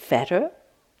unarisen fetter,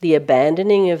 the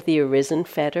abandoning of the arisen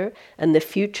fetter, and the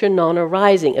future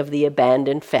non-arising of the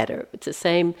abandoned fetter. It's the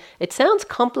same, it sounds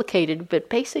complicated, but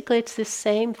basically it's the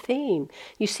same theme.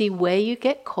 You see where you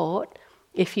get caught.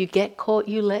 If you get caught,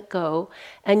 you let go,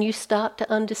 and you start to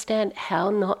understand how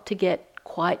not to get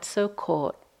quite so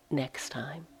caught next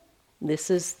time. This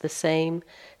is the same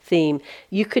theme.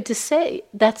 You could just say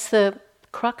that's the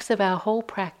crux of our whole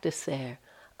practice there,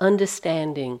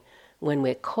 understanding when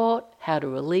we're caught, how to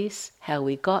release, how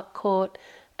we got caught,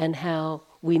 and how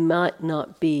we might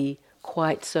not be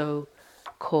quite so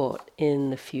caught in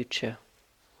the future.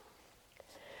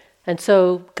 And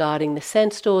so guarding the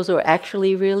sense doors, or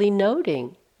actually really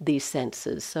noting these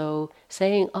senses. So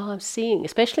saying, I'm seeing,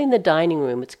 especially in the dining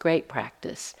room, it's great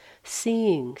practice.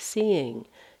 Seeing,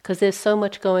 because there's so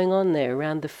much going on there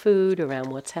around the food, around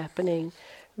what's happening.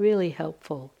 Really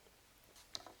helpful.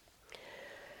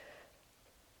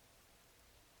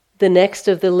 The next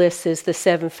of the list is the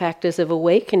 7 factors of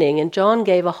awakening, and John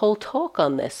gave a whole talk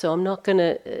on this, so I'm not going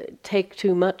to take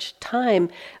too much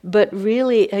time, but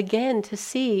really, again, to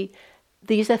see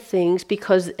these are things,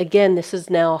 because, again, this is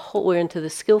now, we're into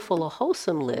the skillful or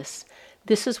wholesome list.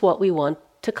 This is what we want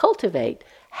to cultivate.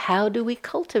 How do we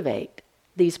cultivate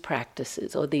these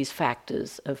practices or these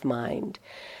factors of mind?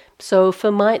 So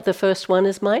for the first one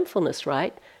is mindfulness,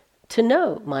 right? To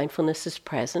know mindfulness is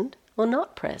present or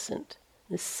not present.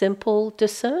 The simple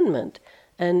discernment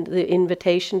and the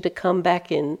invitation to come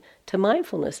back in to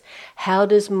mindfulness. How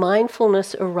does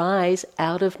mindfulness arise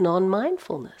out of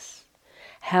non-mindfulness?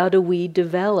 How do we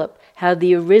develop, how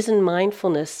the arisen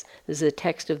mindfulness, this is a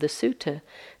text of the sutta,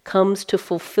 comes to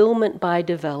fulfillment by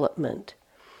development.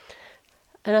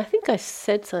 And I think I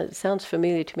said, it sounds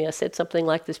familiar to me, I said something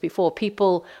like this before.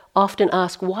 People often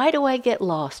ask, why do I get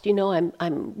lost?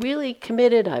 I'm really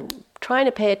committed, I'm trying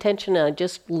to pay attention, and I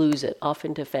just lose it off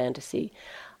into fantasy.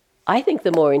 I think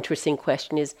the more interesting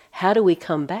question is, how do we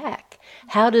come back?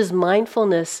 How does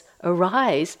mindfulness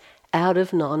arise out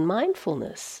of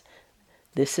non-mindfulness?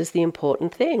 This is the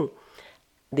important thing.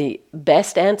 The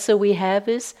best answer we have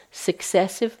is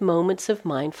successive moments of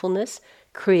mindfulness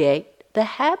create the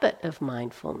habit of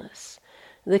mindfulness,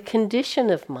 the condition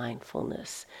of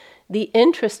mindfulness, the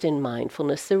interest in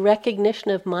mindfulness, the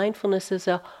recognition of mindfulness as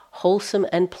a wholesome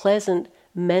and pleasant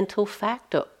mental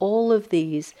factor. All of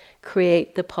these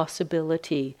create the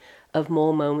possibility of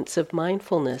more moments of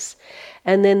mindfulness.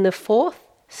 And then the 4th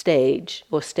stage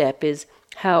or step is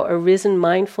how arisen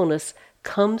mindfulness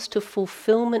comes to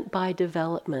fulfillment by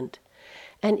development.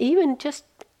 And even just,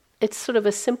 it's sort of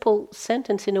a simple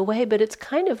sentence in a way, but it's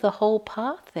kind of the whole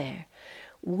path there.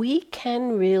 We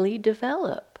can really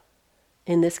develop,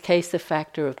 in this case, the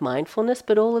factor of mindfulness,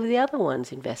 but all of the other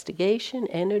ones, investigation,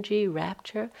 energy,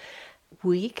 rapture,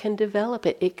 we can develop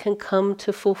it. It can come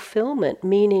to fulfillment,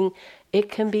 meaning it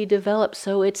can be developed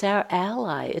so it's our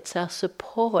ally, it's our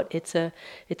support, it's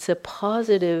a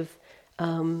positive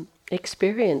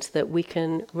experience that we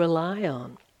can rely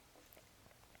on.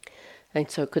 And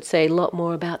so I could say a lot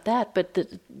more about that, but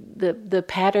the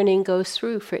patterning goes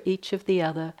through for each of the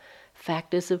other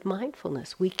factors of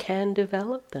mindfulness. We can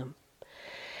develop them.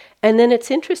 And then it's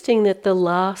interesting that the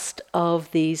last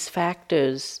of these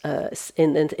factors,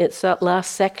 in its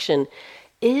last section,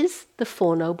 is the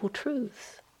Four Noble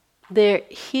Truths. They're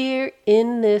here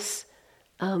in this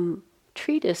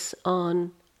treatise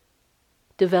on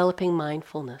developing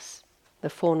mindfulness, the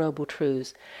Four Noble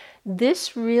Truths.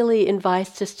 This really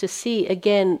invites us to see,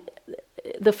 again,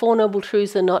 the Four Noble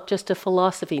Truths are not just a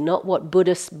philosophy, not what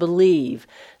Buddhists believe,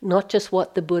 not just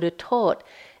what the Buddha taught.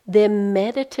 They're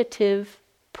meditative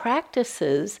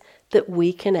practices that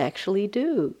we can actually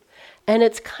do. And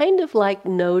it's kind of like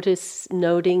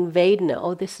noting vedana,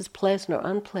 oh, this is pleasant or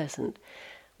unpleasant.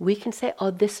 We can say,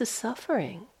 oh, this is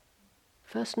suffering.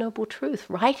 First Noble Truth,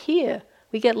 right here.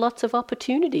 We get lots of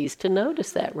opportunities to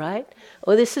notice that, right?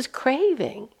 Or this is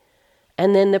craving.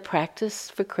 And then the practice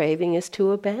for craving is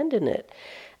to abandon it.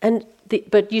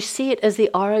 But you see it as the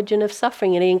origin of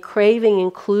suffering. And craving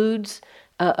includes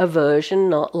aversion,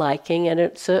 not liking, and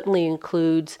it certainly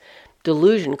includes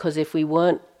delusion, because if we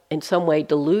weren't in some way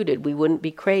deluded, we wouldn't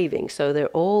be craving. So they're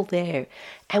all there.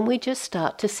 And we just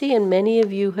start to see, and many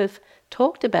of you have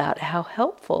talked about how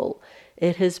helpful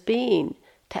it has been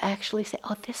to actually say,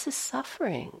 oh, this is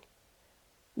suffering.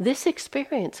 This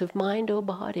experience of mind or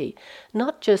body,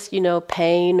 not just,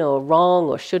 pain or wrong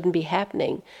or shouldn't be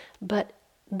happening, but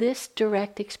this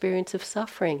direct experience of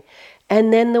suffering.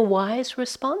 And then the wise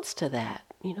response to that,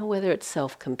 whether it's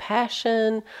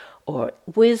self-compassion or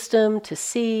wisdom to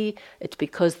see it's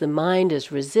because the mind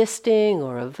is resisting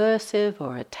or aversive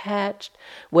or attached,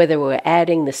 whether we're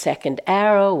adding the second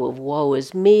arrow of woe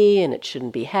is me and it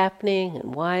shouldn't be happening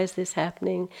and why is this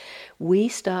happening, we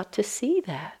start to see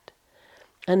that.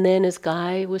 And then, as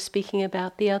Guy was speaking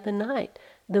about the other night,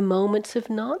 the moments of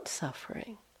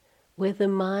non-suffering, where the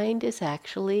mind is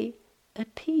actually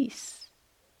at peace,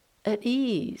 at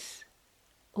ease,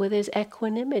 where there's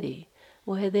equanimity,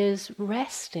 where there's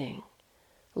resting,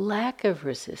 lack of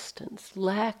resistance,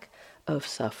 lack of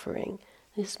suffering.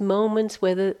 These moments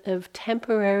of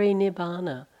temporary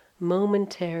nibbana,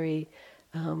 momentary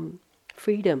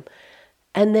freedom.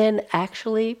 And then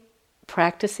actually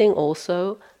practicing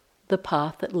also the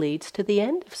path that leads to the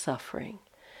end of suffering.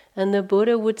 And the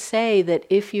Buddha would say that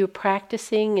if you're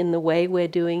practicing in the way we're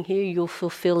doing here, you're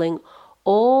fulfilling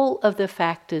all of the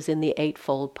factors in the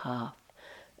Eightfold Path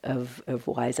of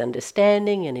wise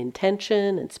understanding and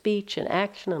intention and speech and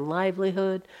action and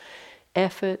livelihood,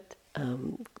 effort,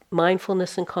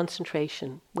 mindfulness and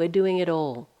concentration. We're doing it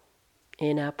all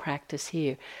in our practice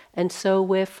here. And so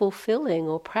we're fulfilling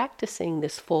or practicing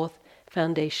this fourth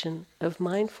foundation of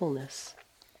mindfulness.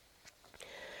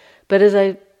 But as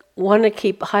I want to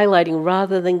keep highlighting,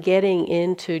 rather than getting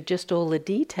into just all the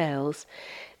details,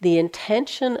 the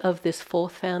intention of this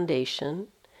fourth foundation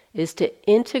is to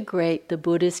integrate the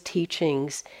Buddha's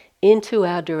teachings into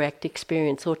our direct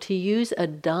experience, or to use a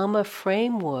Dhamma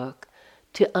framework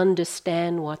to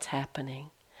understand what's happening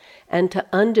and to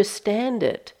understand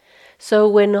it.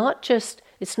 So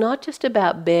it's not just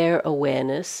about bare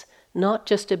awareness, not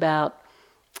just about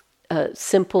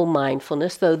simple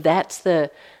mindfulness, though that's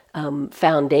the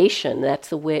foundation,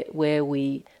 that's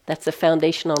that's the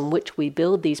foundation on which we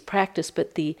build these practices.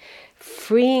 But the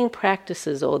freeing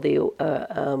practices, or the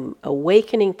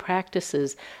awakening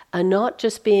practices, are not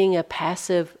just being a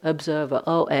passive observer.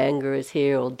 Oh, anger is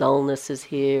here, or dullness is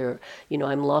here, or,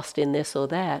 I'm lost in this or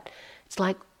that. It's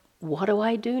like, what do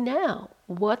I do now?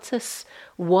 What's a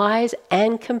wise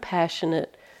and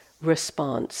compassionate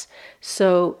response?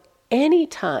 So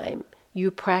anytime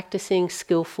you're practicing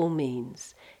skillful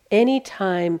means,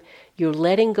 anytime you're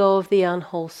letting go of the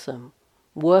unwholesome,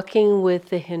 working with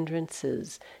the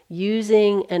hindrances,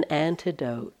 using an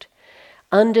antidote,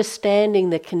 understanding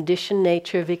the conditioned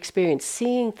nature of experience,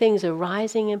 seeing things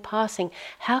arising and passing,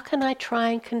 how can I try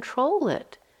and control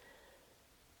it?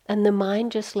 And the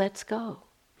mind just lets go.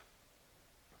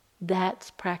 That's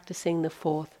practicing the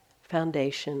fourth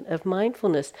foundation of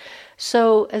mindfulness.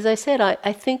 So, as I said,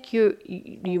 I think you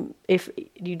if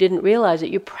you didn't realize it,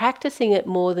 you're practicing it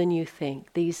more than you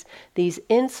think. These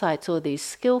insights, or these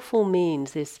skillful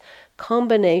means, this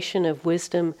combination of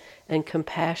wisdom and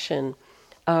compassion,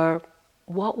 are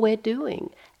what we're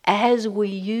doing as we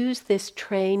use this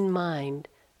trained mind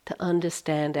to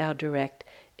understand our direct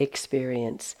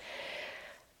experience.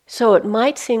 So it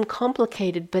might seem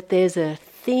complicated, but there's a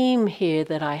theme here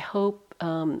that I hope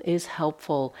is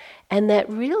helpful, and that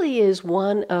really is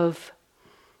one of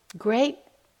great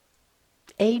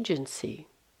agency.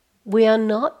 We are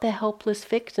not the helpless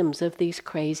victims of these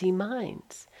crazy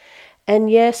minds. And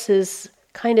yes, as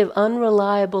kind of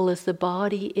unreliable as the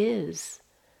body is,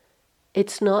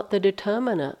 it's not the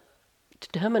determinant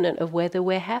of whether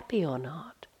we're happy or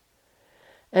not.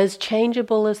 As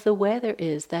changeable as the weather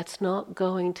is, that's not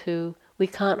going to, we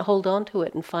can't hold on to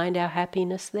it and find our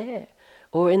happiness there,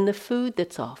 or in the food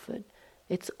that's offered.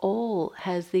 It's all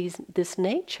has this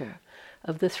nature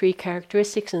of the three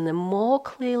characteristics, and the more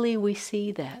clearly we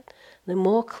see that, the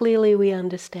more clearly we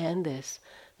understand this,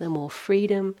 the more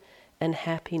freedom and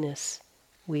happiness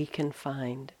we can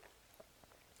find.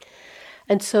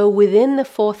 And so within the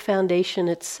fourth foundation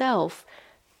itself,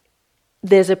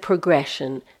 there's a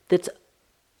progression that's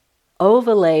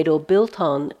overlaid or built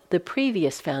on the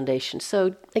previous foundation.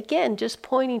 So again, just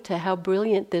pointing to how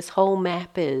brilliant this whole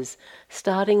map is,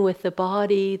 starting with the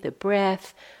body, the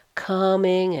breath,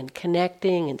 calming and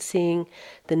connecting and seeing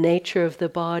the nature of the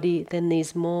body, then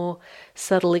these more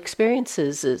subtle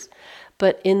experiences.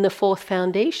 But in the fourth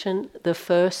foundation, the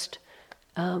first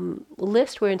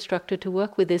list we're instructed to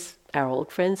work with is our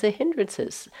old friends, the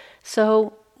hindrances.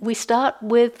 So we start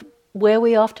with where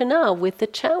we often are, with the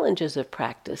challenges of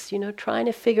practice, trying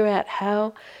to figure out,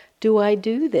 how do I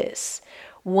do this?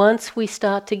 Once we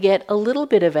start to get a little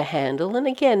bit of a handle, and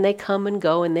again, they come and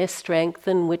go in their strength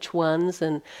and which ones,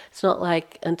 and it's not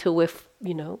like until we're,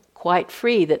 quite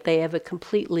free that they ever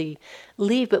completely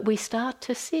leave, but we start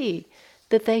to see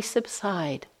that they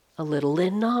subside a little. They're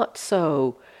not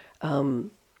so, we're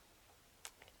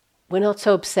not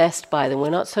so obsessed by them, we're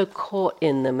not so caught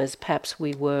in them as perhaps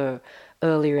we were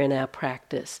earlier in our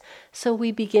practice. So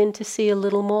we begin to see a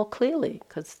little more clearly,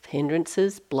 because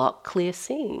hindrances block clear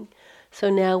seeing.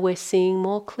 So now we're seeing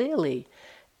more clearly.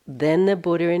 Then the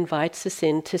Buddha invites us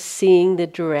into seeing the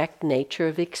direct nature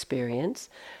of experience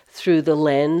through the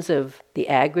lens of the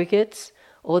aggregates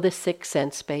or the six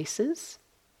sense spaces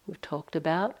we've talked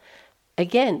about.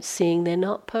 Again, seeing they're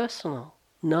not personal,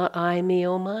 not I, me,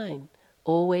 or mine,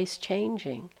 always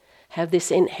changing, have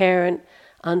this inherent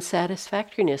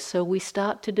unsatisfactoriness. So we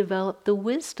start to develop the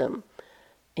wisdom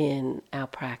in our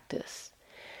practice.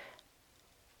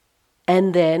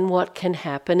 And then what can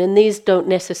happen, and these don't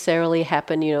necessarily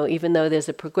happen, even though there's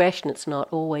a progression, it's not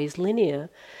always linear,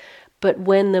 but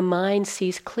when the mind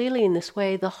sees clearly in this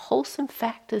way, the wholesome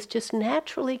factors just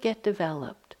naturally get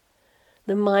developed.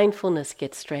 The mindfulness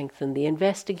gets strengthened, the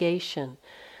investigation,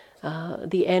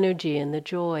 the energy and the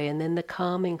joy, and then the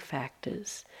calming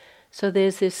factors. So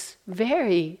there's this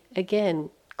very, again,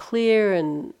 clear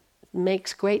and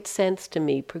makes great sense to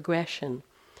me progression.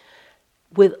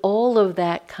 With all of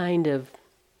that kind of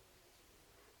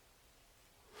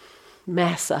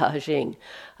massaging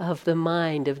of the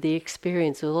mind, of the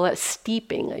experience, all that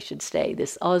steeping, I should say,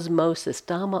 this osmosis,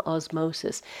 Dhamma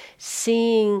osmosis,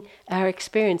 seeing our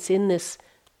experience in this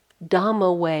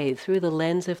Dhamma way, through the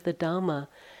lens of the Dhamma,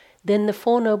 then the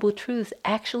Four Noble Truths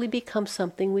actually become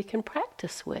something we can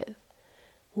practice with.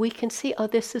 We can see, oh,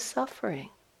 this is suffering.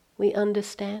 We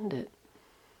understand it.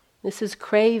 This is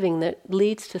craving that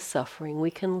leads to suffering.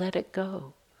 We can let it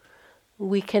go.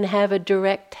 We can have a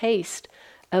direct taste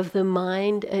of the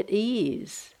mind at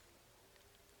ease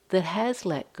that has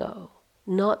let go,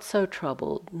 not so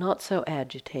troubled, not so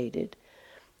agitated.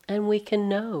 And we can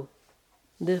know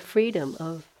the freedom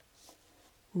of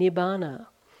Nibbana.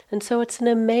 And so it's an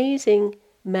amazing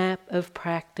map of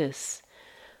practice.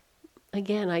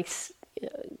 Again,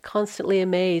 constantly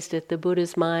amazed at the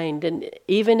Buddha's mind, and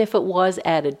even if it was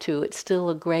added to, it's still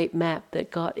a great map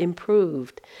that got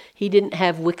improved. He didn't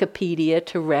have Wikipedia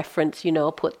to reference,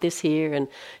 put this here, and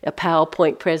a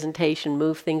PowerPoint presentation,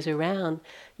 move things around,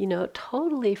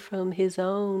 totally from his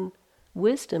own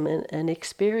wisdom and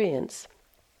experience.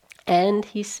 And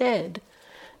he said,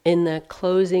 in the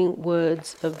closing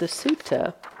words of the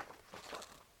sutta,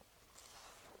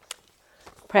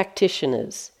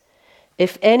 practitioners,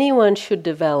 if anyone should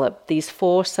develop these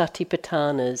 4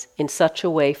 Satipaṭṭhānas in such a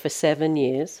way for 7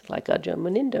 years, like Ajahn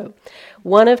Munindo,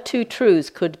 one of 2 truths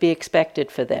could be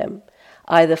expected for them.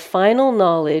 Either final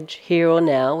knowledge here or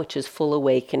now, which is full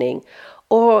awakening,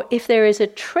 or if there is a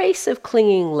trace of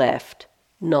clinging left,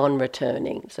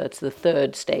 non-returning. So it's the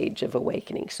 3rd stage of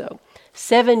awakening. So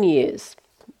 7 years,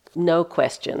 no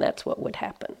question, that's what would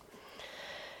happen.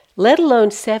 Let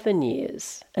alone 7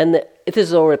 years, and this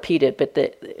is all repeated, but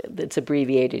it's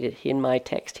abbreviated in my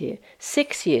text here.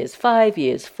 6 years, 5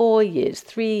 years, 4 years,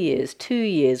 3 years, 2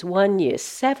 years, 1 year,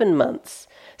 7 months,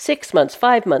 6 months,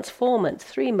 5 months, 4 months,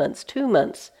 3 months, 2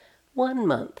 months, 1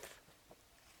 month,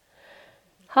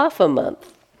 half a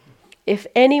month. If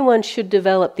anyone should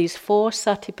develop these 4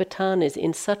 Satipaṭṭhānas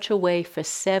in such a way for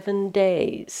 7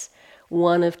 days,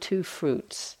 one of 2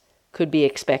 fruits could be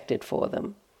expected for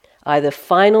them. Either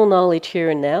final knowledge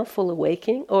here and now, full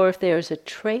awakening, or if there is a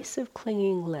trace of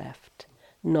clinging left,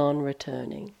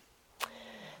 non-returning.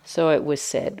 So it was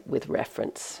said with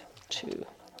reference to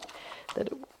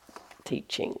the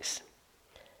teachings.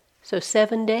 So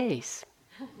 7 days.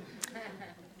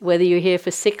 Whether you're here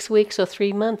for 6 weeks or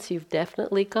 3 months, you've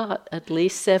definitely got at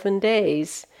least 7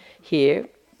 days here.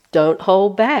 Don't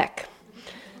hold back.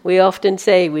 We often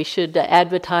say we should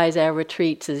advertise our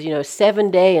retreats as,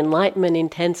 7-day enlightenment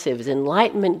intensives,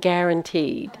 enlightenment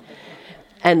guaranteed.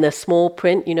 And the small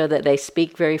print, that they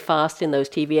speak very fast in those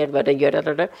TV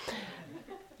adverts.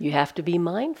 You have to be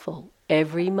mindful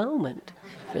every moment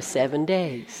for 7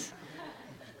 days.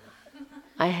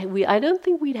 I don't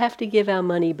think we'd have to give our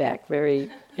money back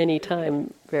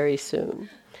anytime very soon.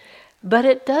 But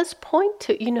it does point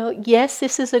to, yes,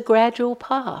 this is a gradual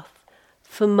path.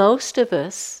 For most of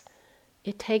us,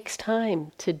 it takes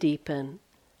time to deepen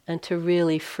and to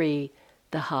really free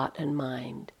the heart and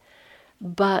mind.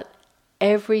 But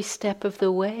every step of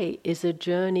the way is a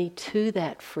journey to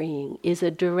that freeing, is a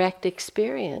direct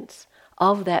experience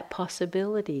of that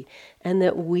possibility, and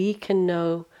that we can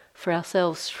know for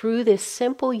ourselves through this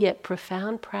simple yet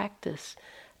profound practice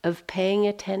of paying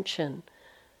attention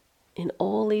in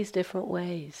all these different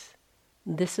ways.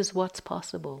 This is what's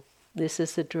possible. This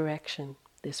is the direction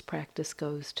this practice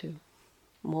goes to.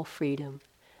 More freedom,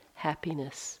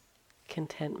 happiness,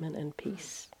 contentment, and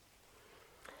peace.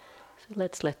 So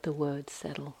let's let the words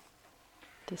settle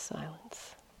to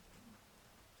silence.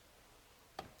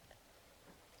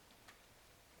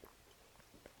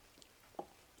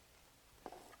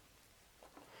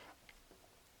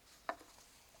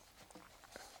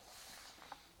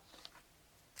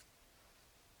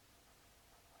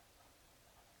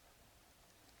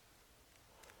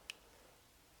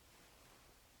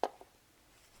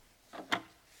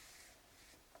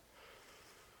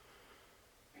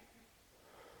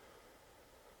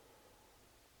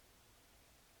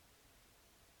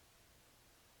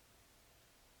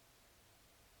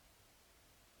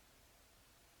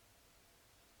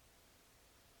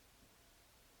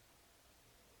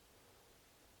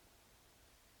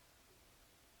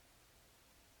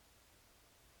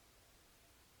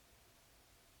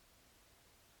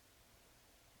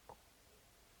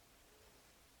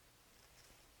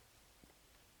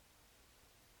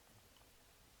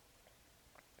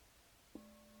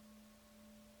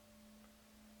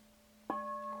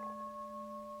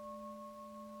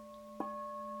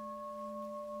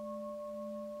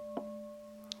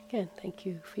 Again, thank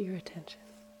you for your attention.